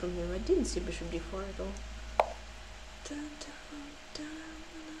tactic from him. I didn't see bishop d4 at all. Dun, dun, dun,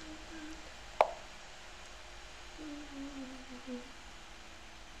 dun.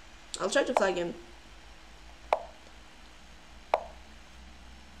 I'll try to flag him.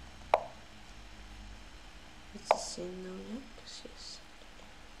 It's the same now, yeah? Because yes.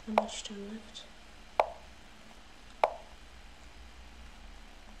 How much time left?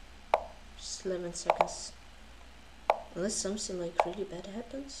 Just 11 seconds. Unless something like really bad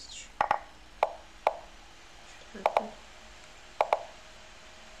happens. Should happen.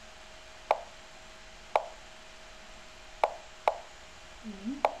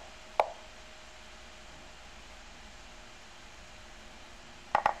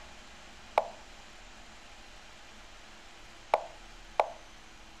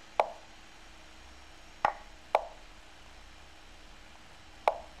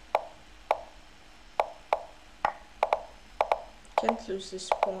 Can't lose this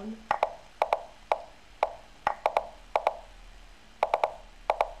pawn.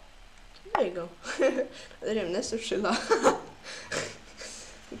 There you go. Grandmaster chilla.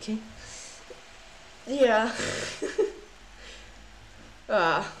 Okay. Yeah.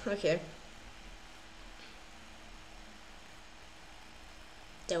 Okay.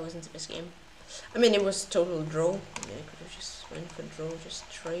 That wasn't the best game. I mean, it was total draw. I mean, I could have just went for draw, just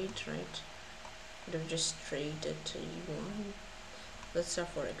trade, right? Could have just traded to e1. That's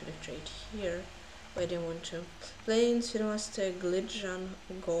stuff where I could have traded here, but I didn't want to. Playing Cherniaiev Glidjan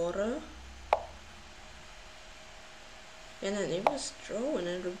Gora. And then it was draw, and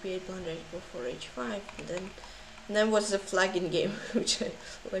then rook b8 blind, I go for h5, and then was the flagging game, which I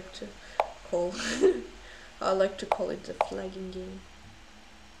like to call. I like to call it the flagging game.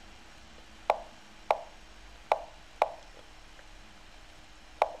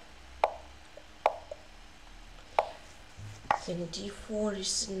 I think d4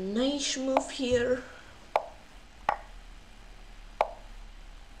 is a nice move here.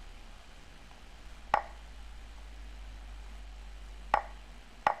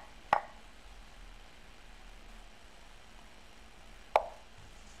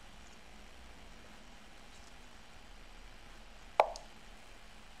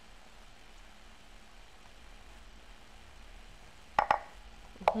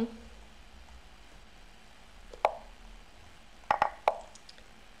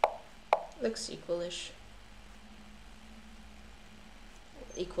 Looks equalish.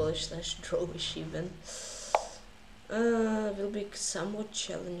 Equalish slash drawish even. Will be somewhat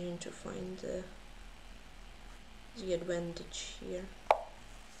challenging to find the advantage here.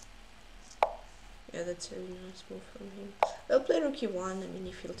 Yeah, that's a really nice move from him. I'll play rook e1. I mean,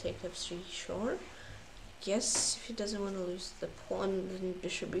 if he'll take f3, sure. Yes, if he doesn't want to lose the pawn, then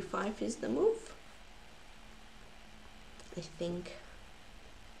bishop b5 is the move. I think.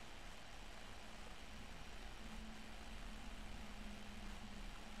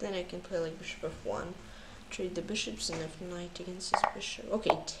 Then I can play like bishop f1, trade the bishops, and f knight against his bishop.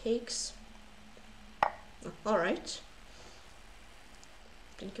 Okay, takes. Oh, alright.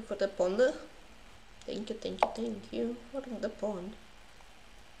 Thank you for the pawn there. Thank you, thank you, thank you for the pawn.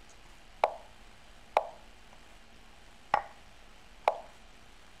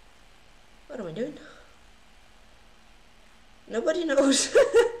 What am I doing? Nobody knows.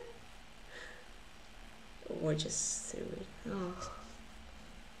 Or just threw it. Oh.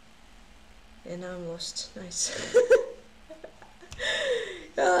 And now I'm lost. Nice.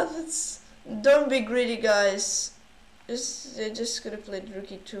 Yeah, that's. Don't be greedy, guys. They're just gonna play rook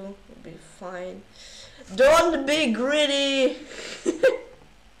e2. It'll be fine. Don't be greedy.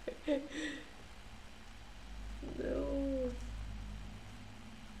 No.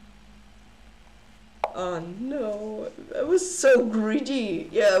 Oh no! I was so greedy.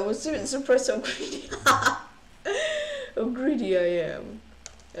 Yeah, I was even surprised how greedy. How greedy I am.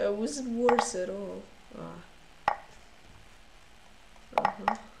 It wasn't worse at all.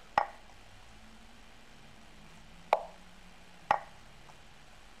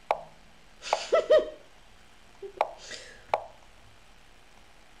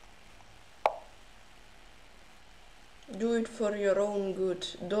 Do it for your own good.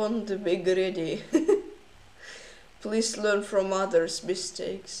 Don't be greedy. Please learn from others'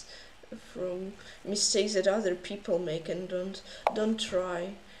 mistakes, from mistakes that other people make, and don't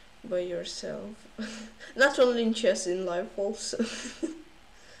try by yourself. Not only in chess, in life also.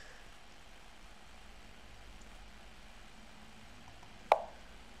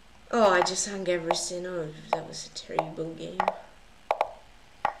 Oh, I just hung everything. Oh, that was a terrible game.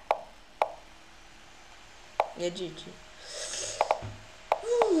 Yeah, GG.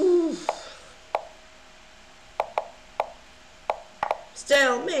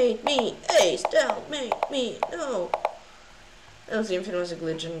 Stalemate me! Hey, stalemate me! No! I don't think it was a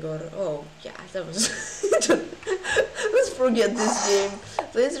glitch and got. Oh, yeah, that was. Let's forget this game.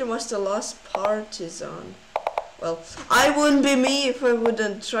 Laser Master lost Partisan. Well, I wouldn't be me if I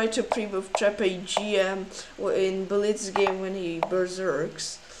wouldn't try to pre-move trap a GM in Blitz game when he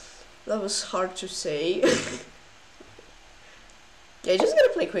berserks. That was hard to say. Yeah, just gotta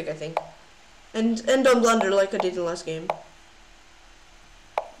play quick, I think. And don't blunder like I did in the last game.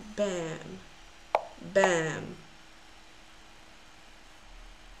 Bam. Bam.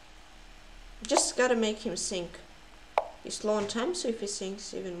 Just gotta make him sink. He's slow on time, so if he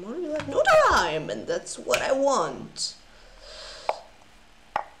sinks even more, you'll have no time, and that's what I want.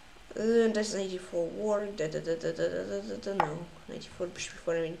 Does 94 work? No, 94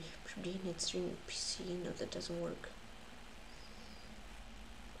 before I mean should be in stream PC. No, that doesn't work.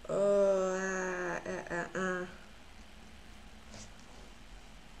 I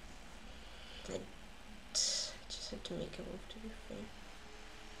just have to make a move to be fair.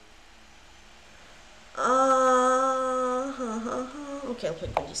 Okay, I'll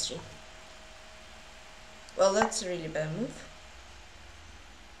pick these three. Well, that's a really bad move.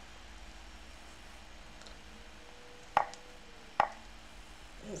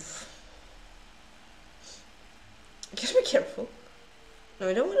 Oof. Gotta be careful. No,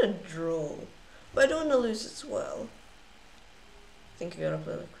 I don't want to draw, but I don't want to lose as well. I think I gotta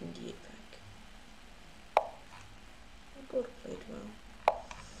play like Queen D8 back. I gotta play it well.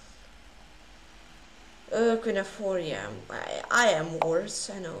 Queen f4, yeah, I am worse,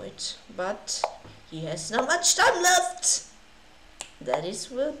 I know it, but he has not much time left. That is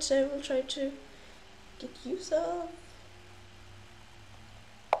what I will try to get use of.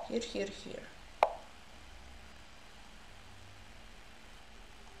 Here.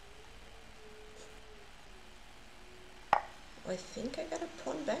 I think I got a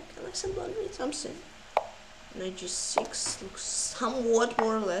pawn back unless I'm blundering something. Knight g6 looks somewhat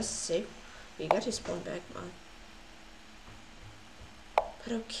more or less safe. He got his pawn back, man.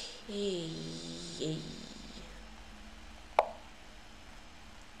 But okay.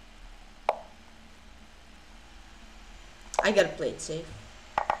 I gotta play it safe.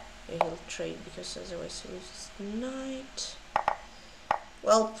 Yeah, he'll trade because otherwise he loses knight.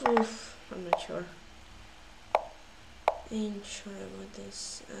 Well, proof. I'm not sure. Ain't sure about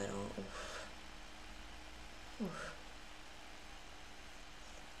this at all. Oof.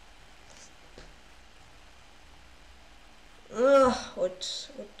 What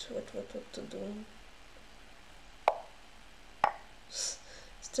to do? This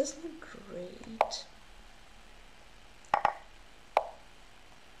doesn't look great.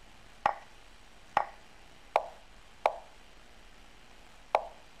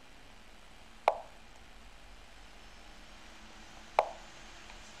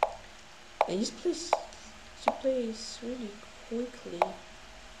 And he plays really quickly.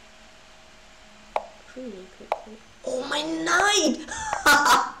 Oh, my knight!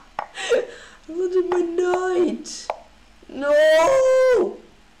 I loaded my knight! No!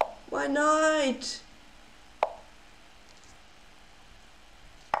 My knight!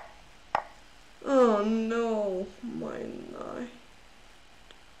 Oh no, my knight.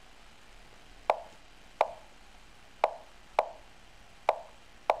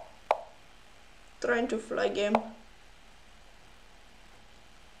 Trying to flag him.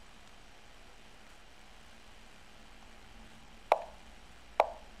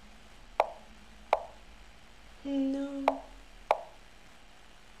 No.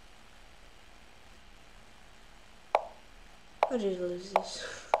 How did I lose this?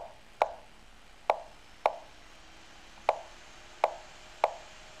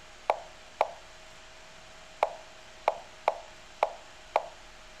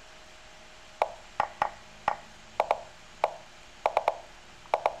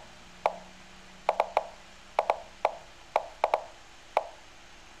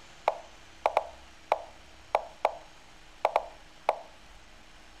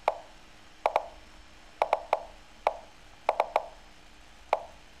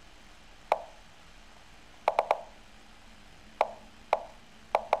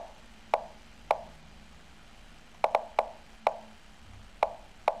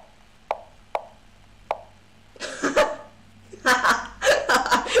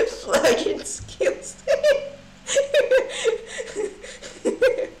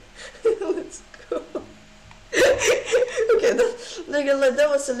 feel like that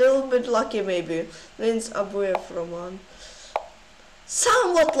was a little bit lucky, maybe. Means Abuev Roman.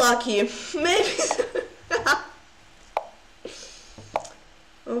 Somewhat lucky, maybe.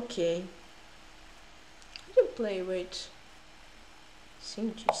 Okay. I can play, wait.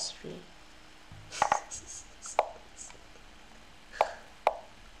 King G3.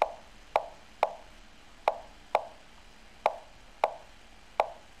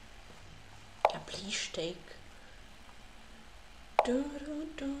 Yeah, please take.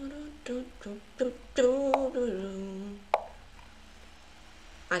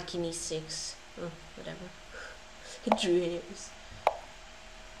 King E6. Oh, whatever. It drew anyways.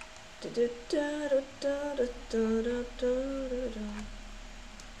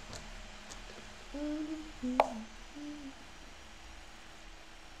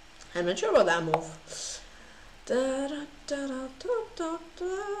 I'm not sure about that move.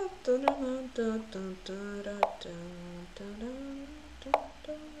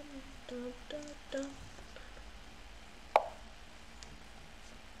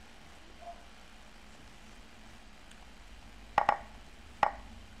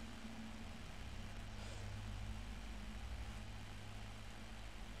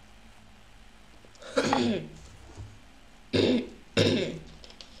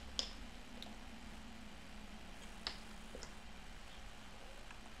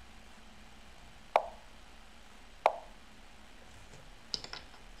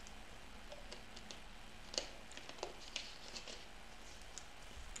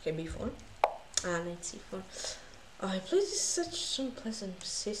 Okay, b4. Knight c4. Oh, I played such some pleasant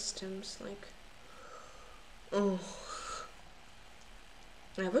systems, like... Oh.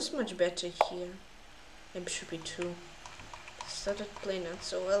 I was much better here. Bishop e2. Started playing not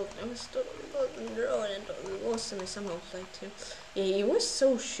so well. I was totally drawn and lost, and I somehow played him. Yeah, he was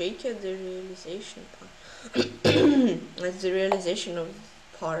so shaky at the realization part. At the realization of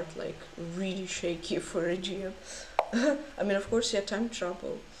part, like, really shaky for a GM. I mean, of course he had time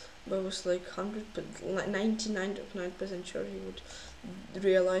trouble, but I was like 99.9% sure he would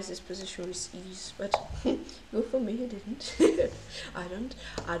realize his position with ease. But good for me, he didn't. I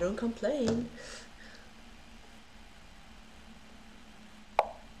don't complain.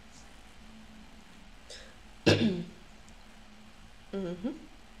 Mm-hmm.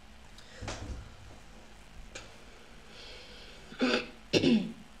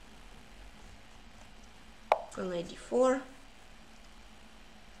 184.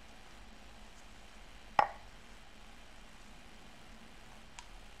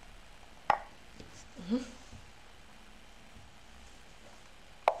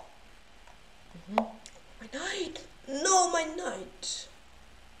 My knight! No, my knight!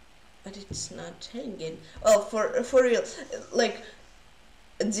 But it's not hanging. Well, for real, like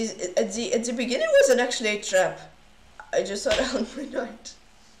at the beginning it wasn't actually a trap. I just thought on my knight,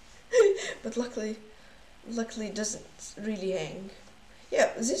 but luckily it doesn't really hang.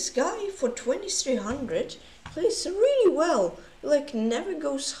 Yeah, this guy for 2300 plays really well. Like never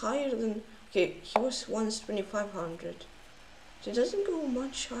goes higher than, okay, he was once 2500. He doesn't go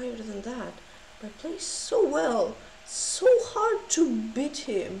much higher than that, but plays so well. So hard to beat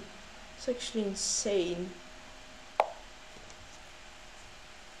him. It's actually insane.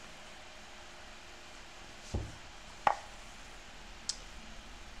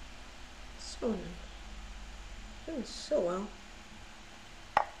 So nice. Doing so well.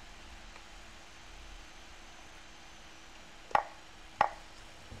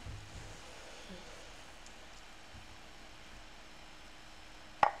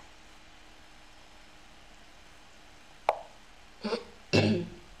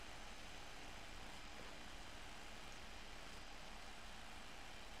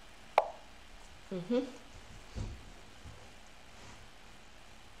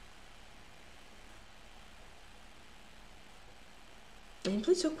 And he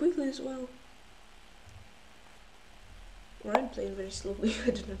played so quickly as well. Or I'm playing very slowly, I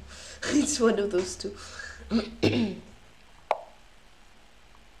don't know. It's one of those two. I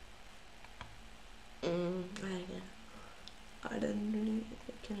don't really,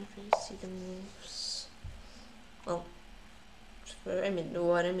 I can't really see the moves. Well, I mean,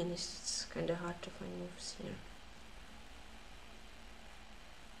 what I mean is it's kind of hard to find moves here.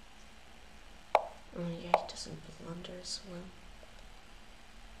 Oh yeah, it doesn't blunder as well.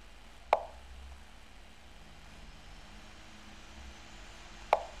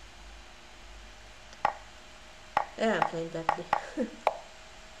 Yeah, I played badly.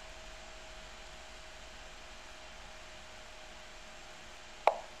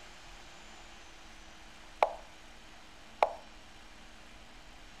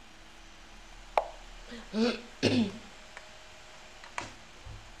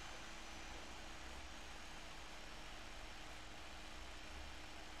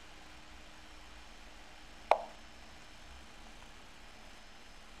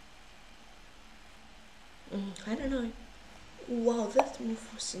 I don't know. Wow, that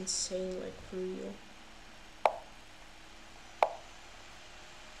move was insane, like for real.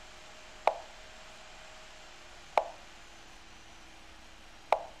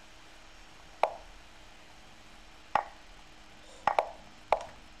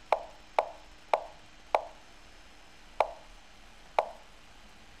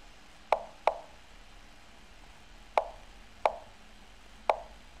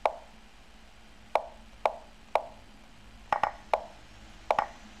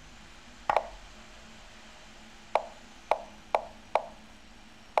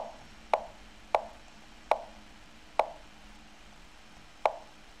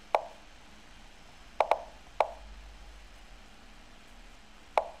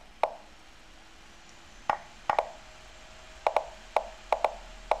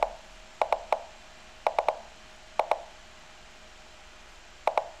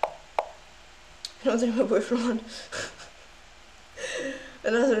 Another my boyfriend.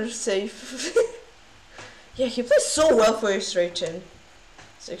 Another safe. Yeah, he plays so well for his straight 10.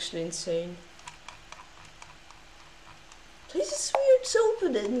 It's actually insane. Plays his weird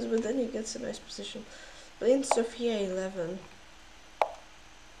openings, but then he gets a nice position. Playing Sophia 11.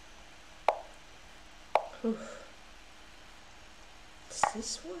 Whew. Does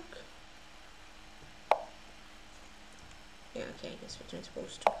this work? Yeah, okay, I guess we're not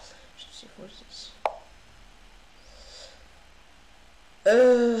supposed to. Should see what this.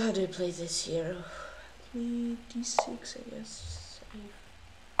 How do I play this here? D6, I guess.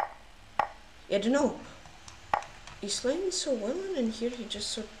 Yeah, I don't know. He's playing so well, and here he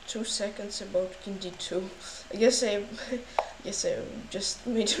just saw 2 seconds about King D2. I guess I just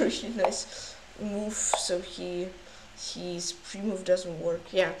made a really nice move, so his pre-move doesn't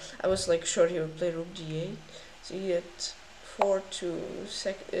work. Yeah, I was like sure he would play Rook D8. So he had 4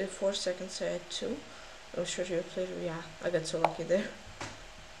 seconds. I had 2. I was sure he would play. Yeah, I got so lucky there.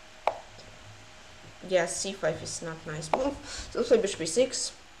 Yeah, C5 is not nice move. So let's play Bishop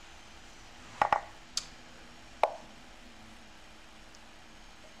B6.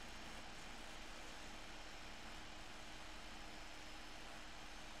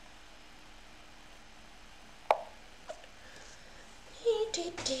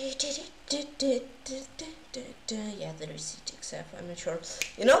 Yeah, there is C6F. I'm not sure.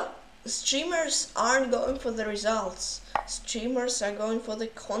 You know, streamers aren't going for the results. Streamers are going for the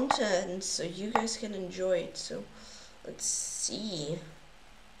content, so you guys can enjoy it. So let's see.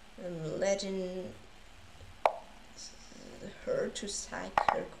 I'm letting her to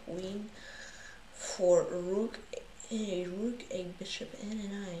sack her queen for rook, a bishop, and a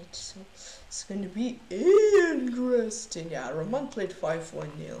knight. So it's going to be interesting. Yeah, Roman played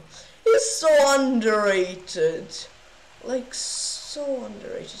 5-1-0. He's so underrated. Like, so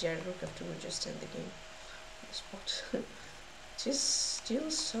underrated. Yeah, rook after we just end the game. Spot. It is still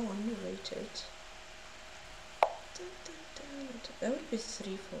so underrated. That would be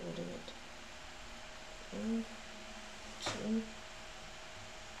 3 folding it. 1, 2.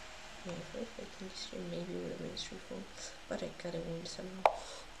 Yeah, if I can this year, maybe it would have been 3 fold. But I gotta win somehow.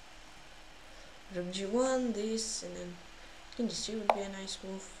 Rook G1, this, and then King D3 would be a nice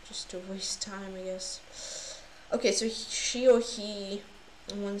move, just to waste time, I guess. Okay, so she or he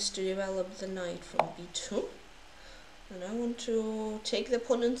wants to develop the knight from B2. And I want to take the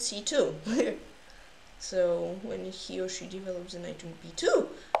opponent C2. So when he or she develops the knight on B2,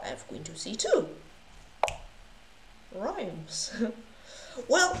 I have queen to C2. Rhymes.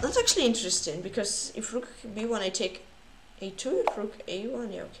 Well, that's actually interesting, because if rook B1 I take A2, if rook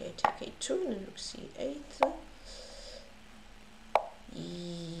A1, yeah, okay, I take A2 and then rook C8.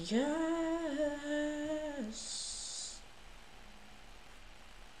 Yes.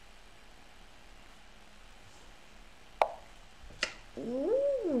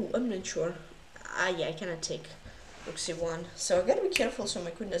 Ooh, I'm not sure. Yeah, I cannot take rook C1. So I gotta be careful so my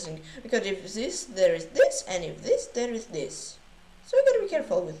queen doesn't. Because if this, there is this, and if this, there is this. So I gotta be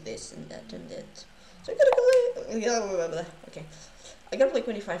careful with this and that and that. So I gotta go. Okay, I gotta play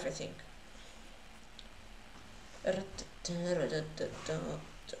 25, I think.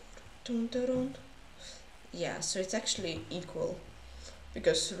 Yeah, so it's actually equal,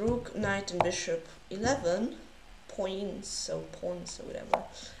 because rook, knight, and bishop 11 points, so pawns or whatever,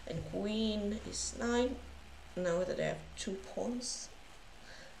 and queen is 9. Now that I have 2 pawns,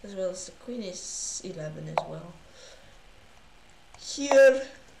 as well as the queen is 11 as well. Here.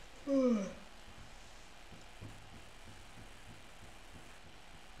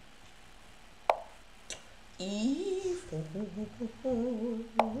 E4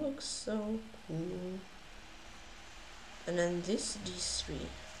 looks so cool. And then this D3.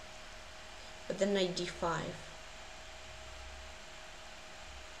 But then knight D5.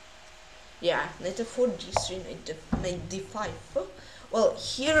 Yeah, knight f4, d3, knight d5. Well,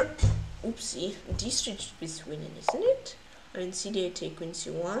 here, oopsie, d3 should be winning, isn't it? I mean, cd8 take queen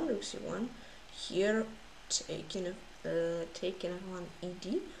c1, rook c1. Here, taking f1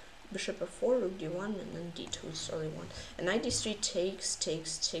 ed, bishop f4, rook d1, and then d2 is only one. And knight d3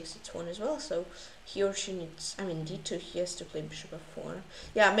 takes its one as well. So he or she needs, I mean, d2, he has to play bishop f4.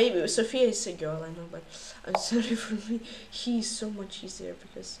 Yeah, maybe Sophia is a girl, I know, but I'm sorry for me. He's so much easier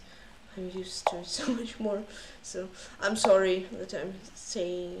because I'm used to it so much more. So I'm sorry that I'm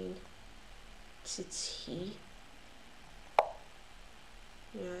saying it's he.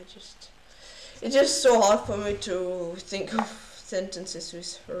 Yeah, it's just so hard for me to think of sentences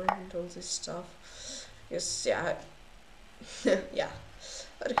with her and all this stuff. Yes, yeah. Yeah.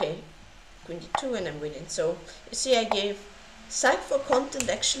 But okay. Queen d2 and I'm winning. So you see, I gave sack for content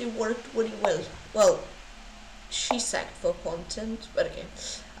actually worked very well. Well, she sacked for content, but okay,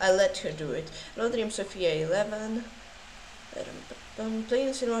 I let her do it. Another name Sophia 11. I'm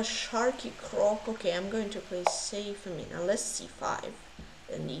playing cinema Sharky Croc. Okay, I'm going to play safe. I mean, unless c5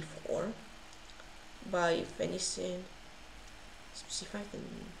 and e4. But if anything, c5 then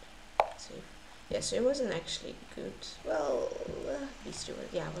safe. Yeah, so it wasn't actually good. Well, these two,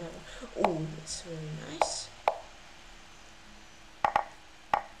 yeah, whatever. Oh, that's very nice.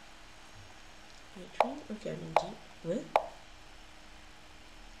 Okay, I'm in deep. What?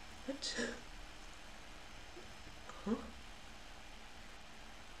 What? Huh?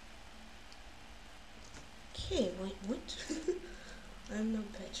 Okay, wait, what? I'm no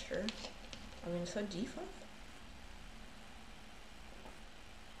better. I'm in for d5?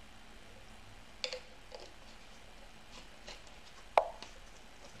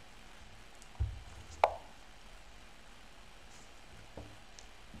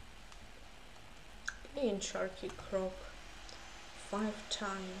 In Sharky Croc 5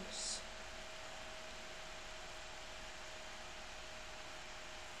 times.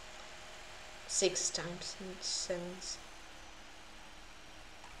 Six times, not sevens.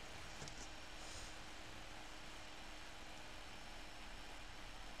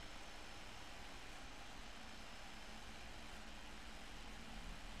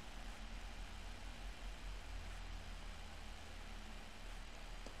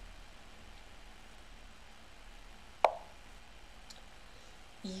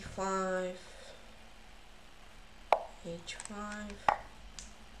 E5, H5.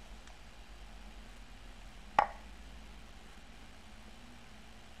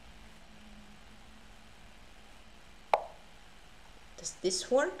 Does this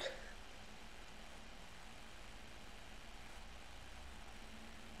work?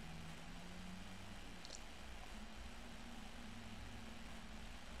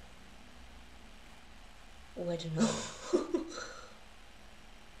 Oh, I don't know.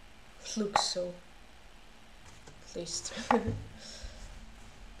 It looks so. At least.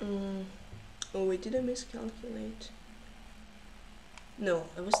 Oh wait, did I miscalculate? No,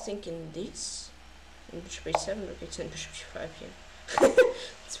 I was thinking this. And bishop h7, rook h7, bishop g5 here.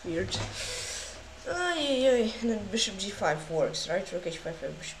 It's weird. And then bishop g5 works, right? Rook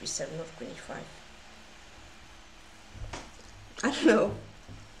h5, bishop b7, not queen e5. I don't know.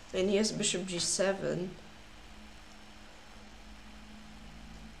 And he has bishop g7.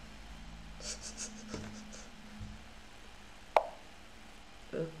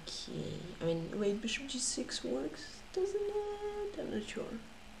 Okay. I mean, wait, bishop g6 works, doesn't it? I'm not sure.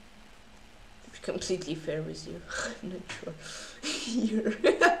 To be completely fair with you, I'm not sure. Here.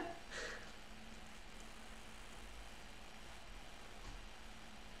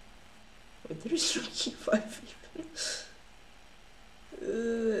 Wait, there is rook e5 even.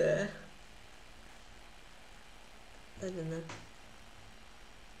 I don't know.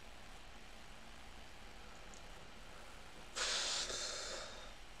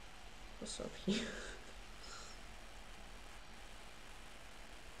 What's up here?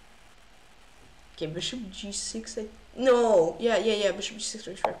 Okay, bishop g6. No! Yeah, bishop g6,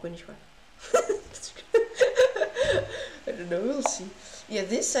 rook h5, queen h5. I don't know, we'll see. Yeah,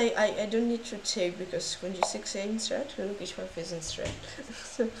 this I don't need to take because queen g6 ain't threat, rook h5 isn't threat.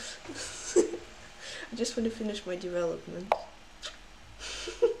 So I just want to finish my development.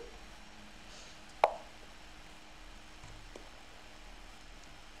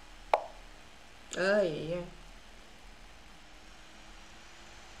 Oh, yeah.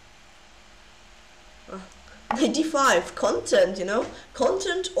 D5, content, you know?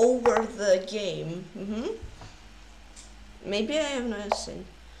 Content over the game. Maybe I have noticing.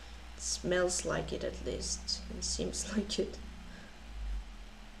 It smells like it at least. It seems like it.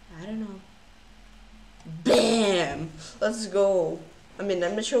 I don't know. Bam! Let's go. I mean,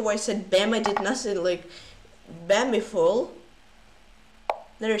 I'm not sure why I said bam. I did nothing like bamiful.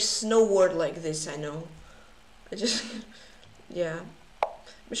 There's no word like this, I know. I just, yeah.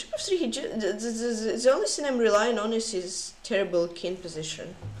 Bishop f3, the only thing I'm relying on is his terrible king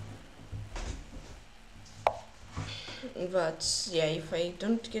position. But yeah, if I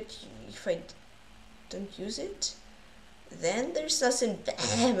don't use it, then there's nothing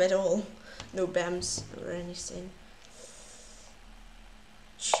bam at all. No bams or anything.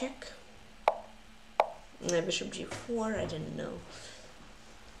 Check. Bishop g4, I don't know.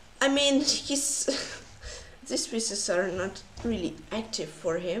 I mean, these pieces are not really active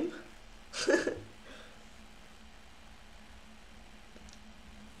for him. I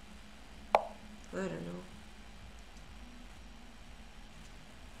don't know.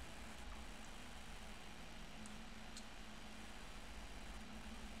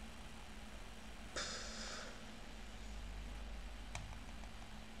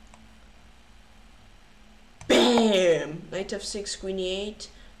 Bam! Knight f6, queen e8,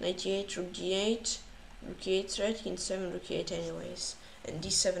 knight e8, rook d8, rook e8 threat, king 7, rook e8 anyways, and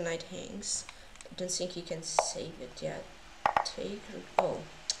d7 knight hangs. I don't think he can save it yet. Take rook, oh.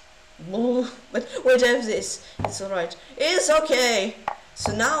 But wait, I have this. It's alright. It's okay!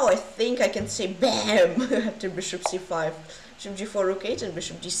 So now I think I can say BAM! After bishop c5. Bishop g4, rook 8, and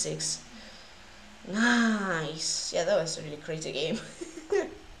bishop g6. Nice! Yeah, that was a really crazy game.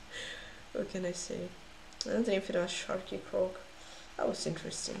 What can I say? I don't think if it was Sharky Croc. That was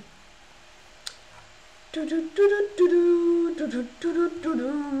interesting. Okay,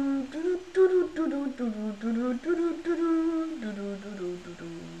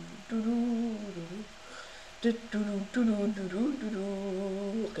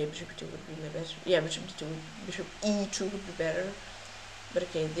 bishop e2 would be my best. Yeah, bishop d2, bishop e2 would be better. But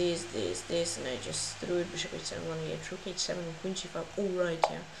okay, this, and I just threw it. Bishop h7, 1 e8, rook h7, queen g5. Alright,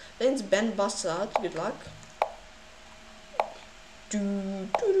 yeah. Then it's Ben busts out. Good luck.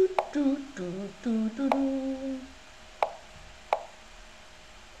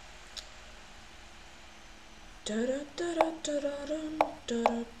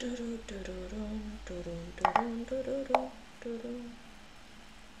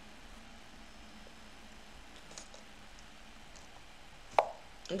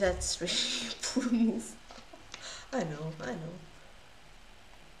 That's really a poor move. I know.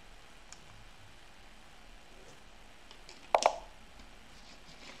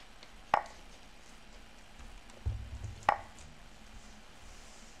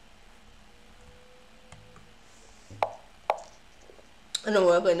 I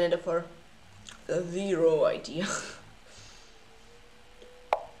know I played it for zero idea.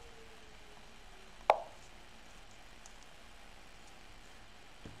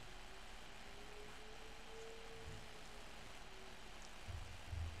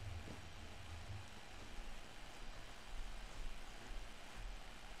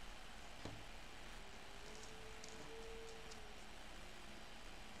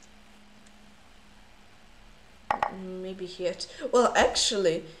 Maybe he had. Well,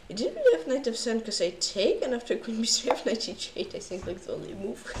 actually, he didn't really have knight f7 because I take, and after queen b3 knight h8, I think like the only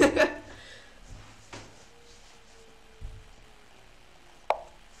move.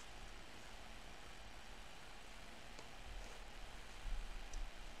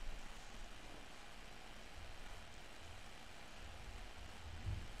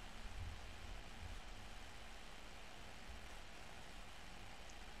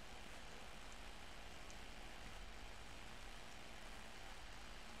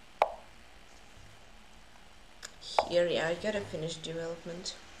 Here, yeah, I gotta finish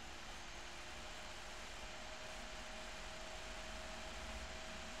development.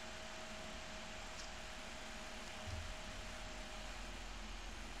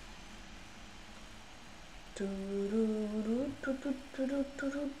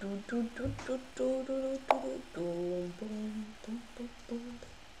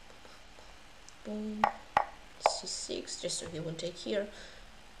 C6, just so he won't take here.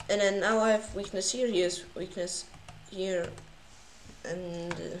 And then now I have weakness here, he has weakness here,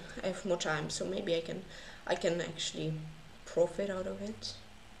 and I have more time, so maybe I can actually profit out of it.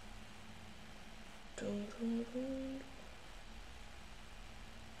 Queen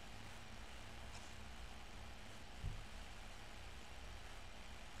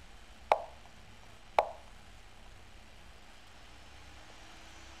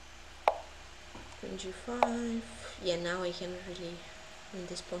g5. Yeah, now I can really win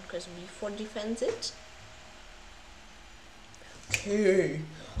this pawn because b4 defends it. Okay,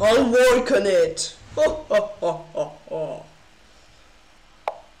 I'll work on it.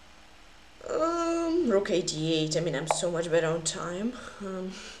 Rook a8. I mean, I'm so much better on time.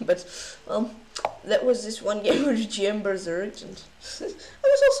 But that was this one game where GM berserked, and I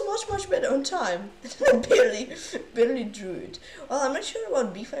was also much better on time. I barely drew it. Well, I'm not sure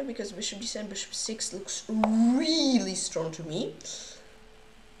about b5 because bishop d7, bishop 6 looks really strong to me.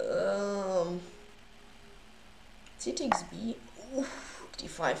 C takes b. Oof,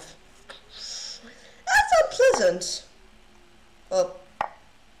 d5. That's unpleasant. Oh.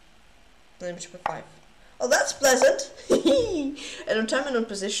 Then bishop 5. Oh, that's pleasant. And on time and on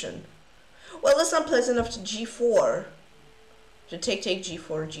position. Well, that's not pleasant enough to g4. To take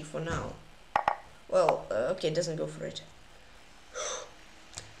g4, g4 now. Well, okay, it doesn't go for it.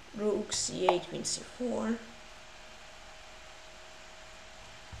 Rook c8, queen c4.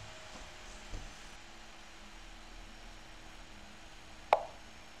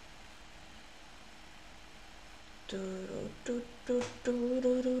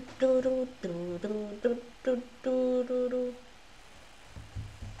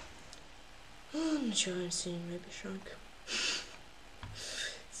 I'm not sure I'm seeing maybe shrunk.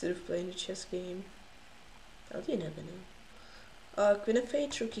 Instead of playing a chess game. Well, you never know. Queen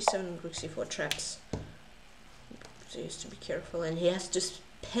f8, rook e7, rook c4 traps. So he has to be careful, and he has to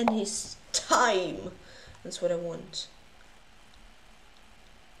spend his time. That's what I want.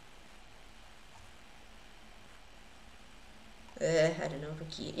 I don't know,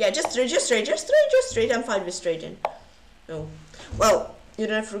 rookie. Yeah, just straight. I'm fine with straighten. No. Well, you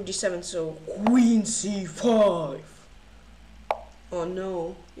don't have rook d7, so queen c5. Oh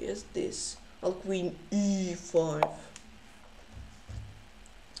no, yes this. I'll queen e5.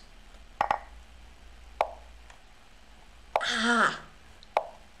 Ah!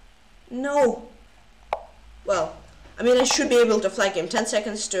 No! Well, I mean, I should be able to flag him 10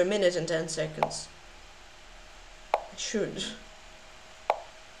 seconds to a minute and 10 seconds. I should.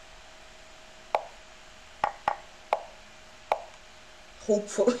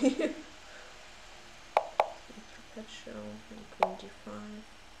 Hopefully. Queen d5.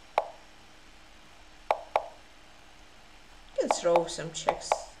 You can throw some checks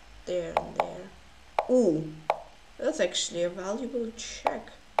there and there. Ooh, that's actually a valuable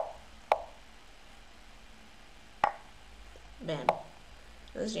check. Bam.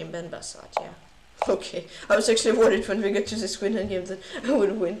 That's the Ben Bassat, yeah. Okay, I was actually worried when we got to this winning game that I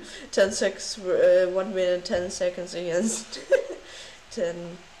would win 10 seconds, 1 minute, 10 seconds against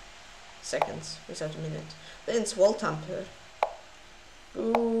 10 seconds without a minute. Then it's Walltamper.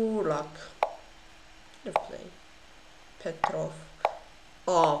 Good luck. Good play. Petrov.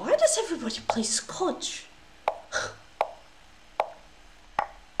 Oh, why does everybody play Scotch? I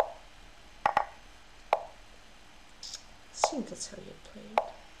think that's how you play it.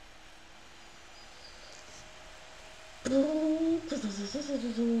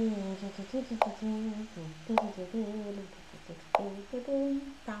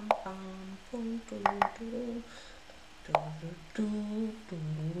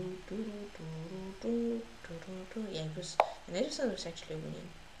 Yeah, because Anderson was actually winning.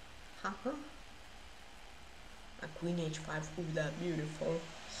 Haha. A queen h5. Ooh, that beautiful.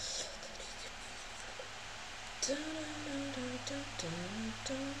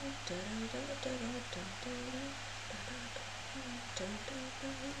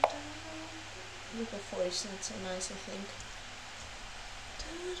 Rook f4 is not so nice, I think.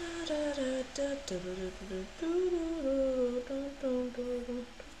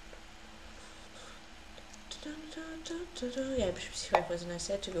 Yeah, bishop c5 was nice.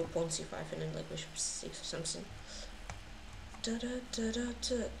 I had to go pawn c5 and then like bishop c6 or something.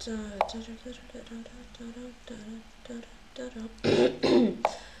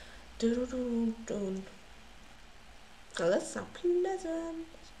 Oh, that's not pleasant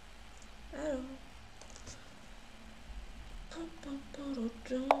at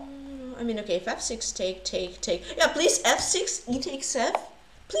all. I mean, okay, if f6 take. Yeah, please, f6, e takes f.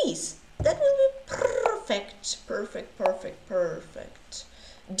 Please. That will be perfect.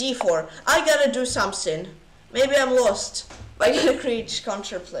 d4. I gotta do something. Maybe I'm lost. I gotta create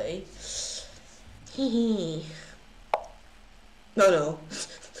counterplay. No.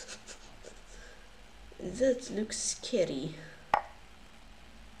 That looks scary.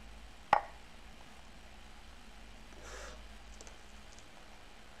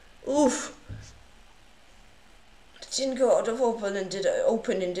 Oof. It didn't go out of open and did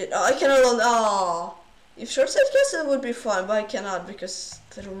I cannot. If short side castle would be fine, but I cannot because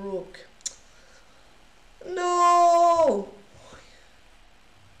the rook. No.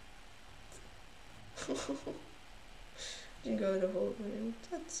 Didn't go out of open.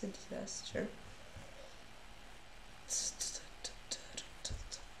 That's a disaster.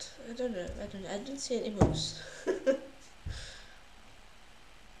 I don't know. I don't see any moves.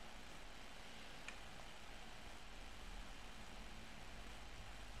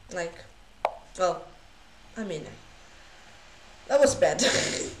 Like, well, I mean, that was bad.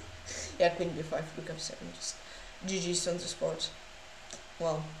 Yeah, queen b5, rook f7, just GG's on the spot.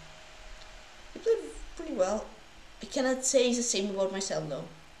 Well, he played pretty well. I cannot say the same about myself though.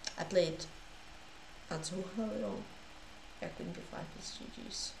 I played not so well at all. Yeah, queen b5 is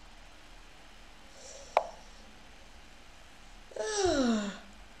GG's.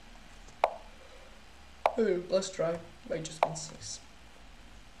 Oh, let's try. I just win 6.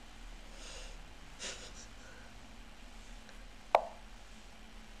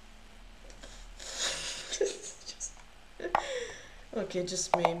 Okay,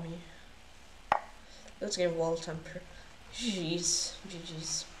 just maybe. Let's get wall temper. Jeez,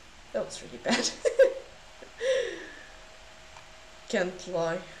 GG's. That was really bad. Can't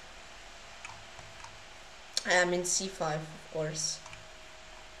lie. I am in c5, of course.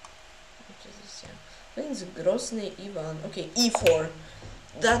 What is this? Yeah. Playing Grosny Ivan. Okay, e4.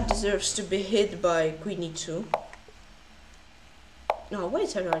 That deserves to be hit by queen e2. No, why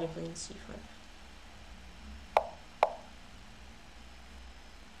is everybody playing c5?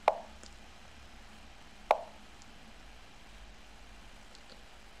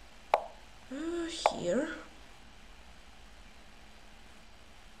 Here.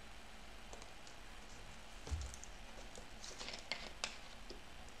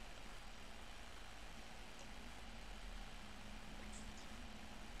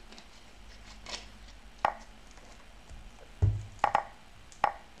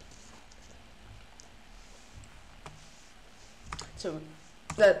 So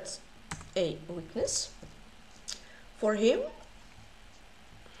that's a weakness for him.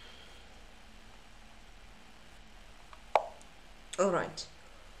 Alright,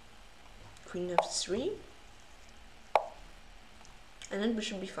 queen f3, and then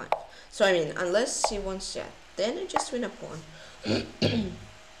bishop b5. So I mean, unless he wants that, then I just win a pawn.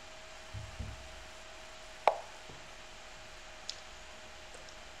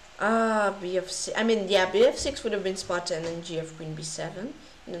 Bf6, I mean, yeah, bf6 would have been spot, and then gf queen b7, and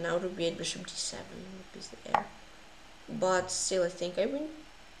then out of b8 bishop d7 would be there. But still, I think I win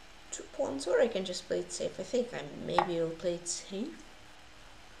 2 pawns, or I can just play it safe. I think I maybe will play it safe.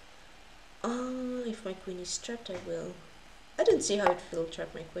 If my queen is trapped, I will. I don't see how it will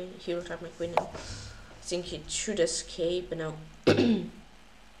trap my queen. He will trap my queen now. I think it should escape now. Bishop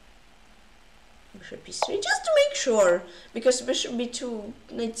e3, just to make sure, because bishop b2,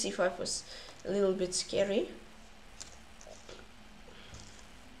 knight c5 was a little bit scary.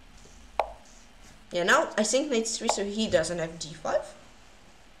 Yeah, now I think knight c3, so he doesn't have d5.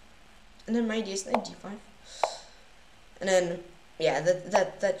 And then my idea is knight d5. And then, yeah,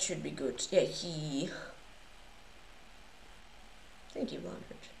 that should be good. Yeah, I think he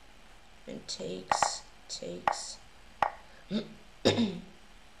wanted. And takes.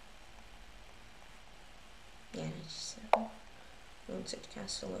 Yeah, knight c7. Don't set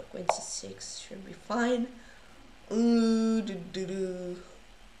castle or queen c6 should be fine.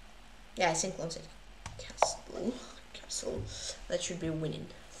 Yeah, I think lone set castle. That should be winning,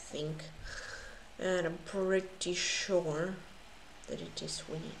 I think. And I'm pretty sure that it is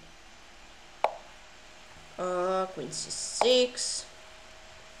winning. Queen c6.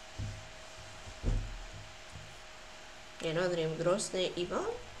 Yeah, another name, Grosny Ivan.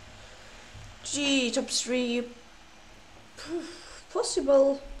 G, top 3.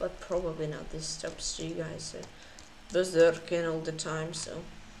 Possible, but probably not this top 3 guys. Berserking all the time, so.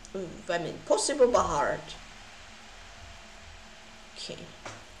 I mean, possible but hard. Okay.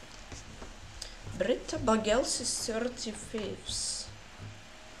 Britta Bagels is 35th.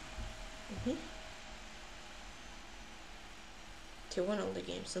 He won all the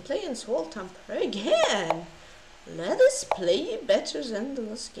games. And playing Wall Temper again! Let us play better than the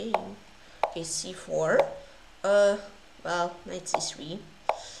last game. Okay, c4. Well, knight c3.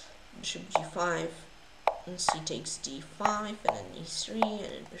 Bishop g5. And c takes d5, and then e3,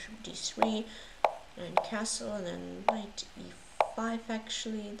 and then bishop d3, and then castle, and then knight e5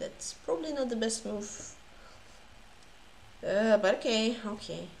 actually. That's probably not the best move. But okay.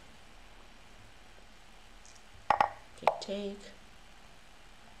 Take.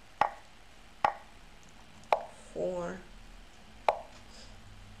 4.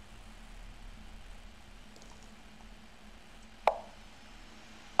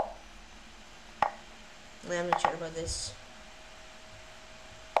 I'm not sure about this.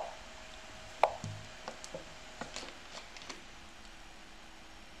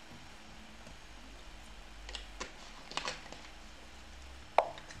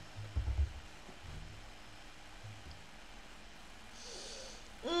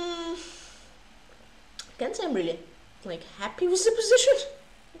 I'm really like happy with the position.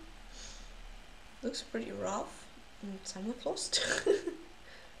 Looks pretty rough and somewhat lost.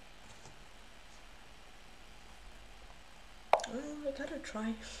 Well, I gotta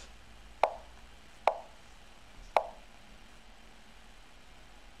try.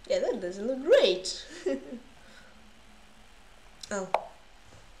 Yeah, that doesn't look great. Oh,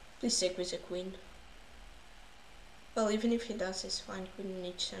 please take with a queen. Well, even if he does, it's fine. Queen in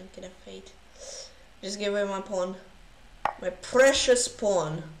each hand can have fate. Just give away my pawn. My precious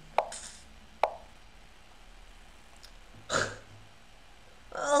pawn.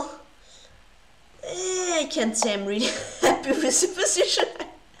 Well, I can't say I'm really happy with the position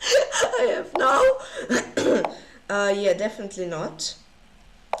I have now. Yeah, definitely not.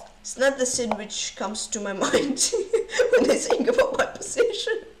 It's not the sin which comes to my mind when I think about my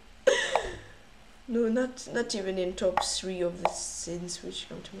position. No, not even in top 3 of the sins which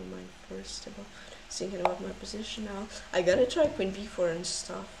come to my mind first about thinking about my position now. I gotta try queen b4 and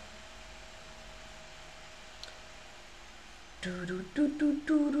stuff. I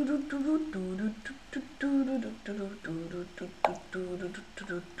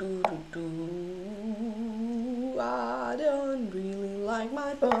don't really like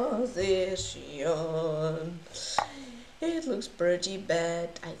my position. It looks pretty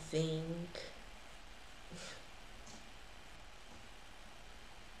bad, I think.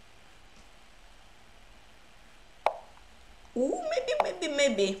 Ooh,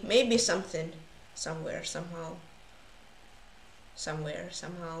 maybe something. Somewhere, somehow. Somewhere,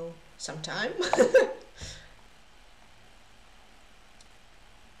 somehow, sometime.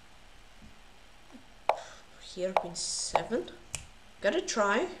 Here, queen 7. Gotta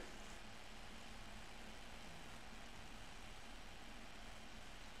try.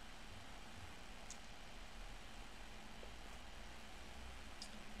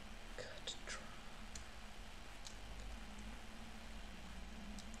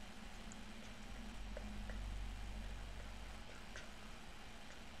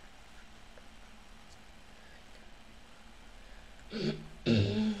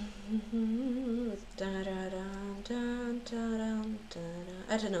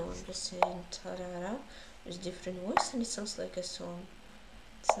 I don't know, I'm just saying ta-da-da. There's different voice and it sounds like a song.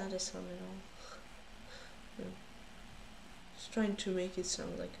 It's not a song at all. No. Just trying to make it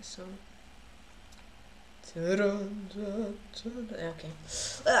sound like a song. Okay.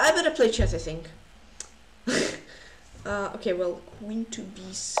 I better play chess, I think. Okay, well, queen to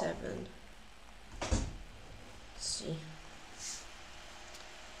b7. Let's see.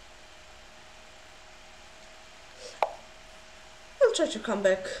 I'll try to come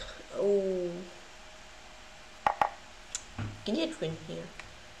back. Oh, can you win here?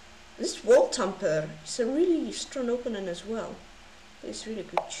 This wall thumper is a really strong opponent as well. It's really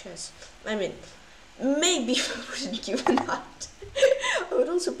good chess. I mean, maybe if I wouldn't give a nut, I would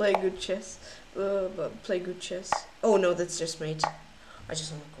also play good chess. Play good chess. Oh no, that's just mate. I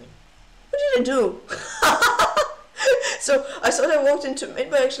just want a queen. What did I do? So I thought I walked into mate,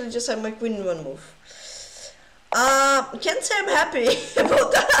 but I actually just had my queen in one move. Can't say I'm happy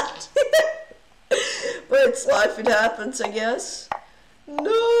about that. But it's life, it happens, I guess.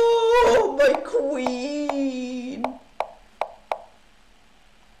 No, my queen.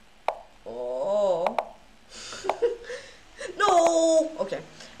 Oh. No. Okay,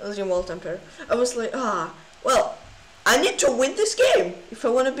 I was in wall temper. I was like, well, I need to win this game if I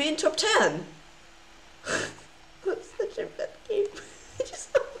want to be in top 10. That's such a bad game. I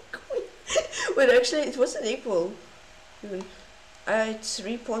just have a queen. But actually, it wasn't equal. Even I had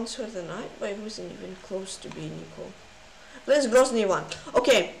 3 pawns for the knight, but it wasn't even close to being equal. Let's Grozny one.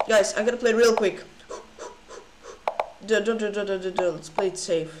 Okay, guys, I'm gonna play real quick. Let's play it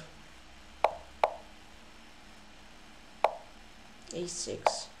safe.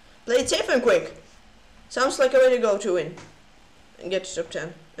 A6. Play it safe and quick. Sounds like a way to go to win and get to top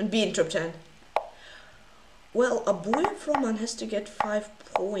 10 and be in top 10. Well, a boy from man has to get 5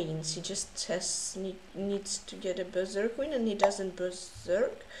 points. He just needs to get a berserk win, and he doesn't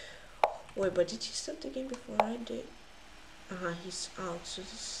berserk. Wait, but did he start the game before I did? He's out. So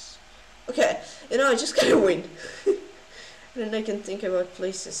this. Okay, you know, I just gotta win. Then I can think about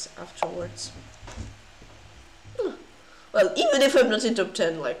places afterwards. Well, even if I'm not in top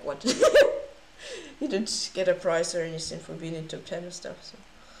 10, like what? You don't get a prize or anything for being in top 10 and stuff.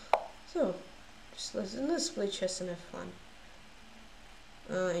 So just let's play chess and have fun.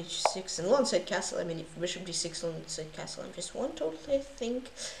 H6 and alongside castle. I mean, if bishop d6 alongside castle, I'm just one totally. I think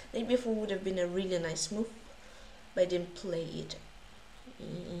maybe if it would have been a really nice move, but I didn't play it.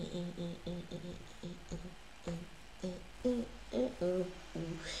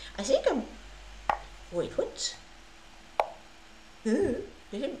 I think I'm. Wait, what? What?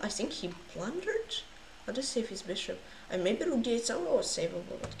 I think he blundered. I'll just save his bishop. And maybe rook d8 somewhere was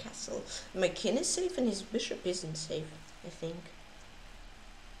savable at castle. My king is safe and his bishop isn't safe, I think.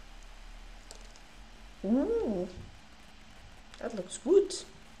 Ooh, that looks good.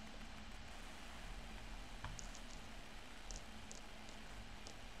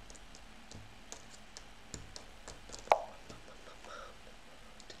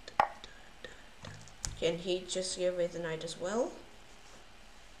 Can he just give away the knight as well?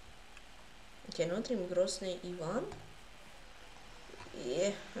 Cannot him Grosny Ivan?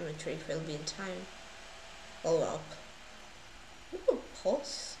 Yeah, I'm afraid he'll be in time. All up. Ooh,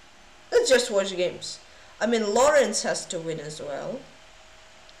 pause. Let's just watch games. I mean, Lawrence has to win as well.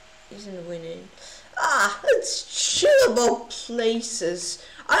 Isn't winning. Let's chill about places.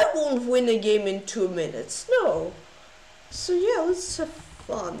 I won't win a game in 2 minutes. No. So yeah, let's have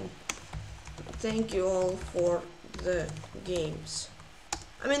fun. Thank you all for the games.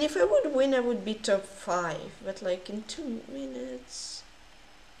 I mean, if I would win, I would be top 5, but like in 2 minutes.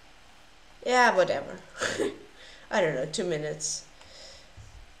 Yeah, whatever. I don't know, 2 minutes.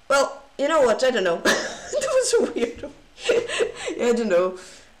 Well, you know what? I don't know. That was weird. I don't know.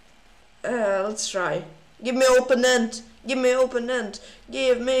 Let's try. Give me open end. Give me open end.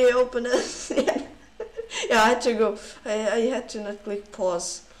 Give me open end. Yeah, I had to go. I had to not click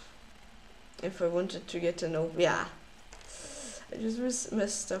pause if I wanted to get an open. Yeah. I just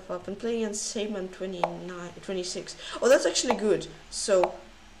messed stuff up. And playing in Sayman 26. Oh, that's actually good. So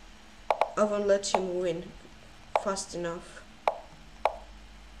I won't let him win fast enough.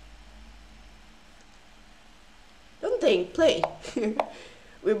 Don't think, play.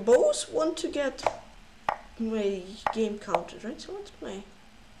 We both want to get my game counted, right? So let's play.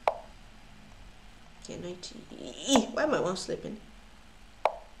 Okay, 90. Why am I mouse slipping?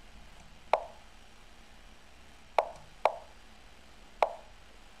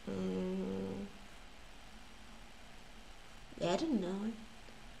 Yeah, I don't know.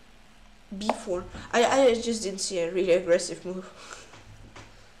 B4. I just didn't see a really aggressive move.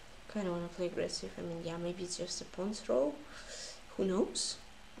 Kind of want to play aggressive. I mean, yeah, maybe it's just a pawn throw. Who knows?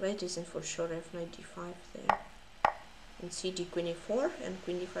 White isn't for sure. F knight d5 there. And cd queen a4 and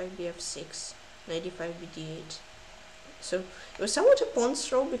queen d5 bf6. Knight d5 bd8. So it was somewhat a pawn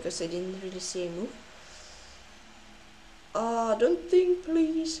throw because I didn't really see a move. Don't think,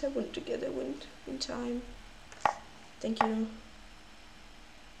 please. I want to get a win in time. Thank you.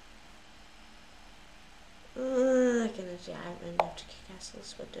 I cannot. Yeah, I have to kick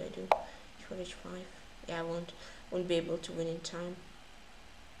castles. What do I do? For h5. Yeah, I won't be able to win in time.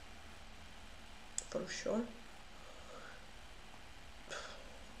 For sure.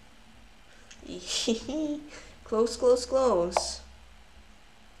 Close, close, close.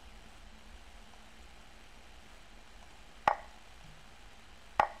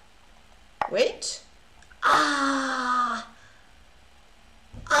 Wait.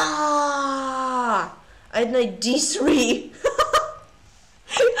 I had knight d3.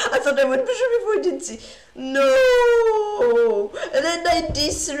 I thought I went bishop before I didn't see. No. And then knight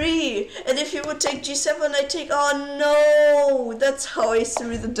d3. And if you would take g7, I take. Oh no. That's how I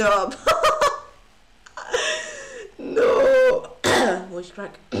threw the dub. No. Voice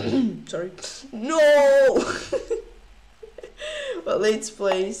crack. Sorry. No. Well, eighth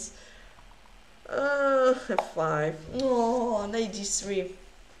place. F5. Oh, knight d3.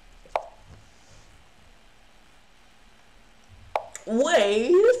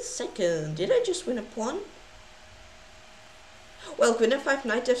 Wait a second. Did I just win a pawn? Well, queen f5,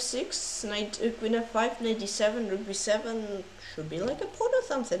 knight f6, queen f5, knight d7, rook b7 should be like a pawn or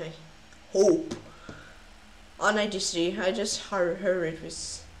something, I hope. Oh, knight d3. I just hurried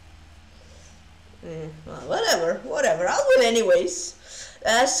with. Well, whatever. I'll win anyways.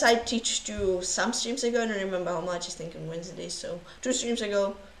 As I teach to some streams ago, I don't remember how much, I think on Wednesday, so 2 streams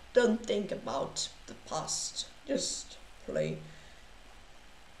ago, don't think about the past, just play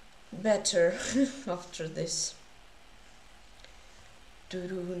better after this.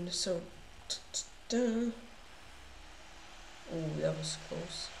 So, ooh, that was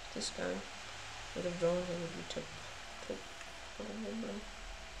close. This guy would have drawn, he would be top probably.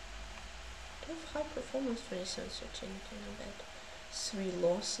 They have high performance 27-13, not bad. 3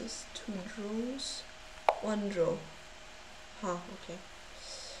 losses, 2 draws, 1 draw. Huh, okay.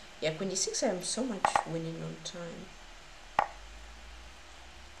 Yeah, queen d6, I am so much winning on time.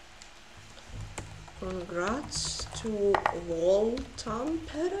 Congrats to Wall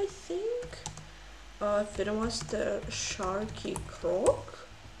Tamped, I think. Grandmaster Sharky Croc.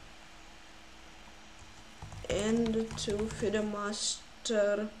 And to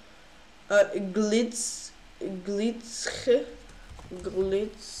Grandmaster Glitz Glitzchan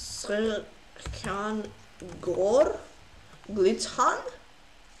Gor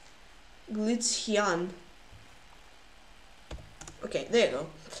Glitzhian. Okay, there you go.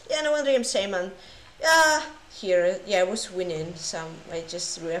 Yeah, no wonder I'm saying, man. Yeah, here, yeah, I was winning some. I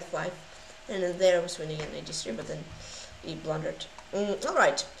just threw F5, and then there I was winning, and I just threw, but then he blundered.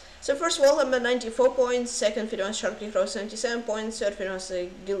 Alright, so first of all, I'm at 94 points. Second, Fidon Sharply Crow 77 points. Third, Fidon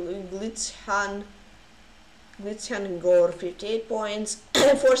Glitzhan Gore 58 points.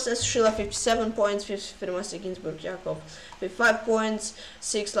 Fourth, Shila 57 points. Fifth, Fidon Ginsburg Yakov 55 points.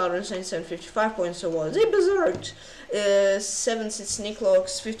 Sixth, Lawrence 97 55 points. So was a berserked. Seventh, it's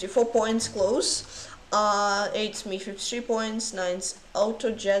Niklox 54 points, close. 8th, me 53 points. 9th,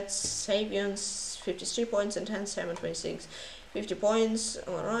 Autojets Savians 53 points, and 10th, Simon 26 50 points.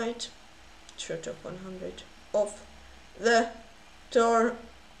 Alright, short top 100 of the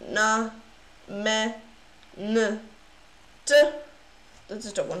tournament. That's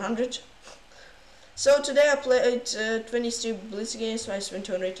the top 100. So today I played 23 Blitz games, so I spent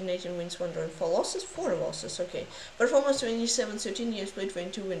 218 wins, 1 draw, and 4 losses. 4 losses, okay. Performance 27, 13 games played,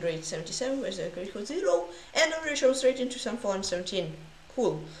 22 win rate 77, where's the critical 0, and average shows straight into some 417.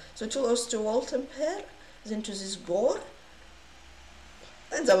 Cool. So 2 losses to Waltampere, then to this Gore,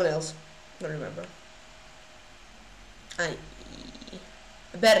 and someone else. Don't remember.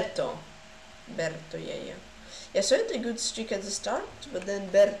 Berto, yeah. Yeah, so I had a good streak at the start, but then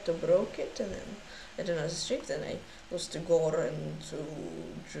Berto broke it, and then I had another streak, then I lost to Gore and to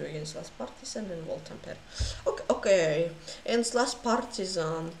drew against Last Partisan and Waltampere. Okay, and Last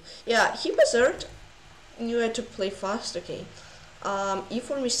Partisan, yeah, he berserked, knew I had to play fast, okay.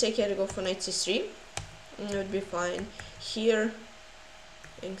 E4 mistake, I had to go for knight c3, it would be fine. Here,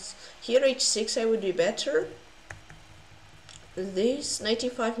 thanks. Here h6 I would be better. This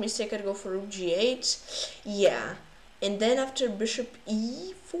 95 mistake, I'd go for rook g8, yeah, and then after bishop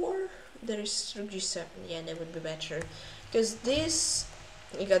e4 there is rook g7, yeah, that would be better, because this,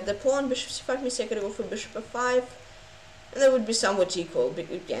 you got the pawn, bishop c5 mistake, I'd go for bishop f5, and that would be somewhat equal,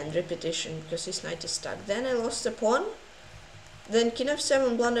 again, repetition, because this knight is stuck. Then I lost the pawn, then king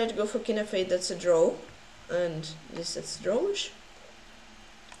f7 blunder, I'd go for king f8, that's a draw, and this, that's drawish.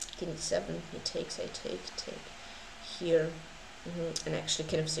 King e7, he takes, I take here. And actually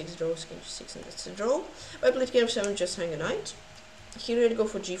king f6 draws, king f6, and that's a draw. I played king f7, just hang a knight. Here I'd go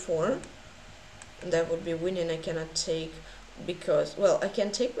for g4, and that would be winning. I cannot take, because, well, I can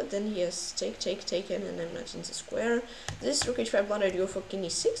take, but then he has taken, and I'm not in the square. This rook h5 blunder, I'd go for king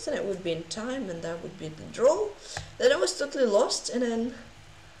e6, and I would be in time, and that would be the draw. Then I was totally lost, and then,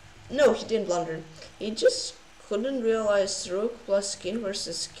 no, he didn't blunder. He just couldn't realize rook plus king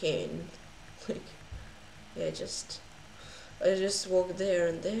versus king. Like, yeah, I just walked there,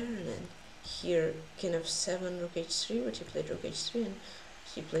 and then here king f7, rook h3, but he played rook h3, and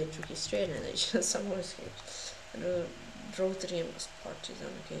he played rook h3, and then I just somehow escaped. Draw 3 was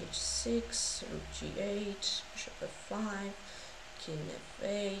partisan, okay, h6, rook g8, bishop f5, king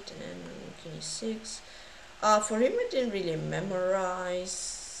f8, and then king e6. For him I didn't really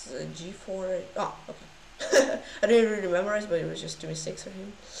memorize g4, okay. I didn't really memorize, but it was just 2 mistakes for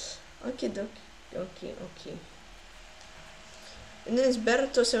him. Okay. And then it's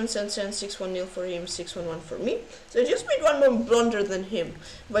Berto 777, 6-1-0 for him, 6-1-1 for me. So I just made one more blunder than him,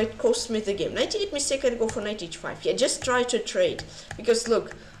 but it cost me the game. 98 mistake, I'd go for knight h5. Yeah, just try to trade. Because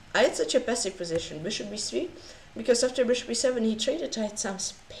look, I had such a passive position. Bishop b3, because after bishop b7 he traded, I had some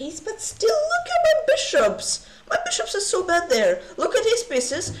space, but still look at my bishops. My bishops are so bad there. Look at his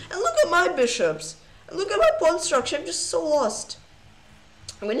pieces, and look at my bishops. And look at my pawn structure, I'm just so lost.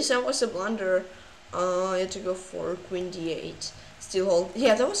 When he said was a blunder, I had to go for queen d8. Still hold.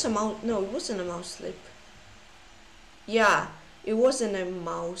 Yeah, that was a mouse. No, it wasn't a mouse slip. Yeah, it wasn't a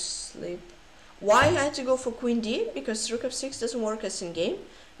mouse slip. Why I had to go for queen d8? Because rook f6 doesn't work as in game.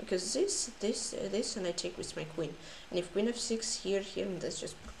 Because this, and I take with my queen. And if queen f6 here, and that's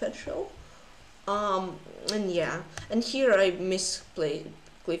just perpetual. And yeah, and here I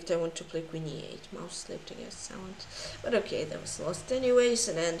clicked. I want to play queen e8. Mouse slipped, I guess. But okay, that was lost anyways.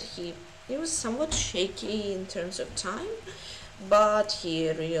 And then he was somewhat shaky in terms of time. But he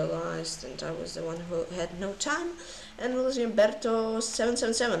realized, and I was the one who had no time, and was Umberto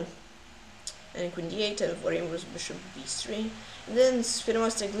 777. And queen d8, and for him was bishop b3. And then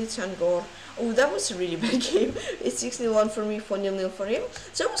Spinomaster Glitzhan Gore. Oh, that was a really bad game. It's 6-0-1 for me, 4-0-0 for him.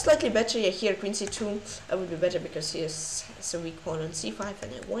 So it was slightly better. Yeah, here queen c2, I would be better because he has a weak pawn on c5,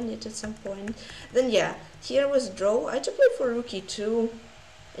 and I won it at some point. Then yeah, here was a draw. I had to play for rook e2.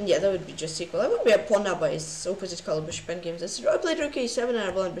 And yeah, that would be just equal. I would be a pawn up by his opposite color bishop endgame. That's I played rook e7 and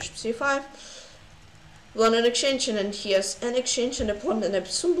I blind bishop c5. won an exchange, and then he has an exchange and a pawn, and I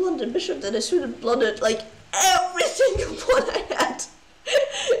soon blundered bishop, then I soon blundered like every single pawn I had.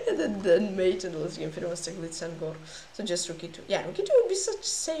 And then mate and last game was Tykhon and Gore. So just rook e2. Yeah, rook e2 would be such a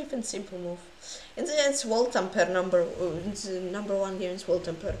safe and simple move. In the end, it's World Tamper number one game is World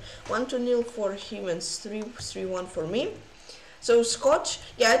Tamper. 1-0 for him and 3-1 for me. So Scotch,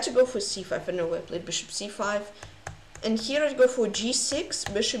 yeah, I had to go for c5. I know I played bishop c5. And here I'd go for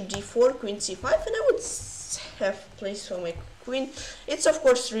g6, bishop d4, queen c5, and I would have place for my queen. It's of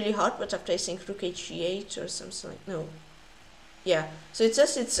course really hard, but after I think rook h8 or something like, no. Yeah, so it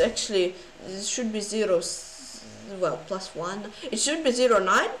says it's actually, it should be 0, well, +1. It should be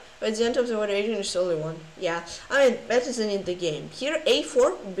 0-9, but at the end of the variation it's only 1. Yeah, I mean, better than in the game. Here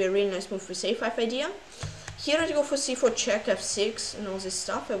a4 would be a really nice move with a5 idea. Here I'd go for c4 check, f6 and all this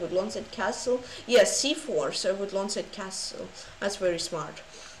stuff. I would launch at castle. Yeah, c4, so I would launch at castle. That's very smart.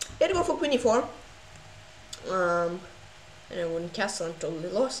 Here I'd go for queen e4. And I wouldn't castle, I'm totally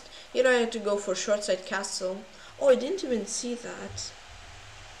lost. Here I had to go for short side castle. Oh, I didn't even see that.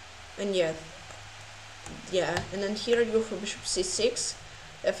 And yeah, and then here I'd go for bishop c6.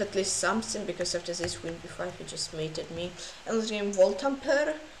 Have at least something, because after this queen b5 he just mated me. And this game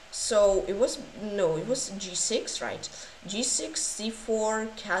Voltampere. So it was, no, it was g6, right? g6,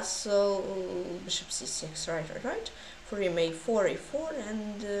 c4, castle, bishop c6, right? For him a4,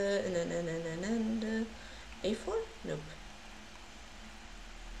 and a4? Nope.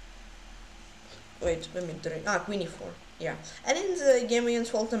 Wait, let me drink. Ah, queen e4. Yeah. And in the game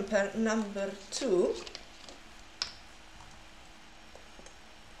against Voltampere number 2,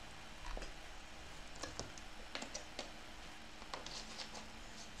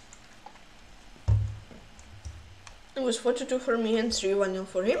 it was 4-2 for me and 3-1-0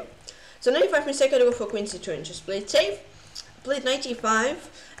 for him. So 95 mistake, I go for queen c2 and just played safe. Played knight e5,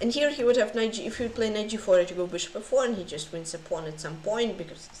 and here he would have knight g. If he would play knight g4, to go bishop f4, and he just wins a pawn at some point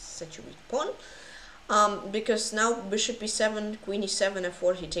because it's such a weak pawn. Because now bishop e7, queen e7,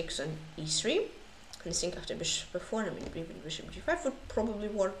 f4, he takes on e3. And I think after bishop f4, I mean maybe bishop g5 would probably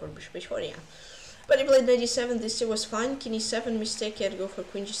work, or bishop h4, yeah. But he played knight e7. This here was fine. King e7 mistake. He had to go for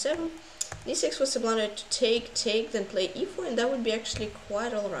queen g7. e6 was a blunder to take, then play e4, and that would be actually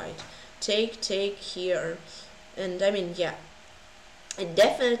quite alright. Take here, and I mean, yeah, I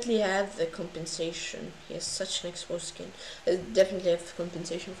definitely have the compensation. He has such an exposed skin. I definitely have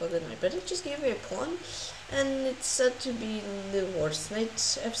compensation for the knight, but it just gave me a pawn, and it's said to be the worst. Knight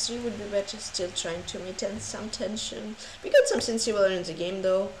f3 would be better, still trying to maintain some tension. We got something similar in the game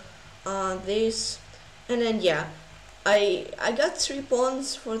though. This, and then yeah, I got 3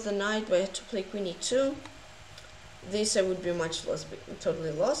 pawns for the knight, but I had to play queen e2. This I would be much lost,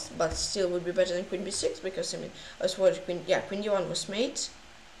 totally lost, but still would be better than queen b6, because I mean I was worried queen d1 was mate,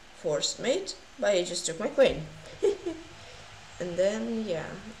 forced mate, but I just took my queen. And then yeah,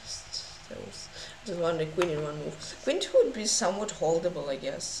 just one the queen in one move. Queen 2 would be somewhat holdable, I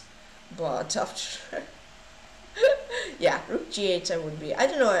guess, but after yeah, rook g8 I would be, I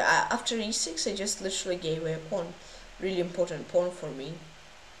don't know, after e6 I just literally gave away a pawn, really important pawn for me,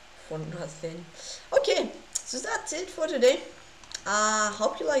 for nothing. Okay, so that's it for today.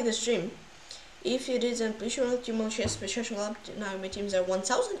 Hope you like the stream. If you did, then please share your chess PeshkaCh Club. Now my teams are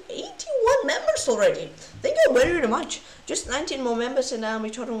 1,081 members already. Thank you very much. Just 19 more members and I'll be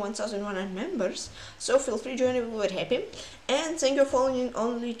total 1,100 members. So feel free to join if you would happy. And thank you for following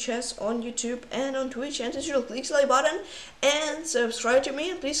Only Chess on YouTube and on Twitch. And as usual, click the like button and subscribe to me.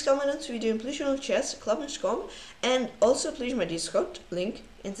 And please comment on this video and please join Chess Club.com. And also please my Discord link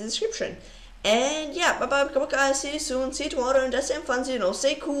in the description. And yeah, bye bye, guys. See you soon. See you tomorrow. And that's some fun, you know.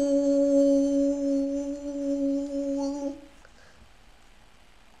 Stay cool.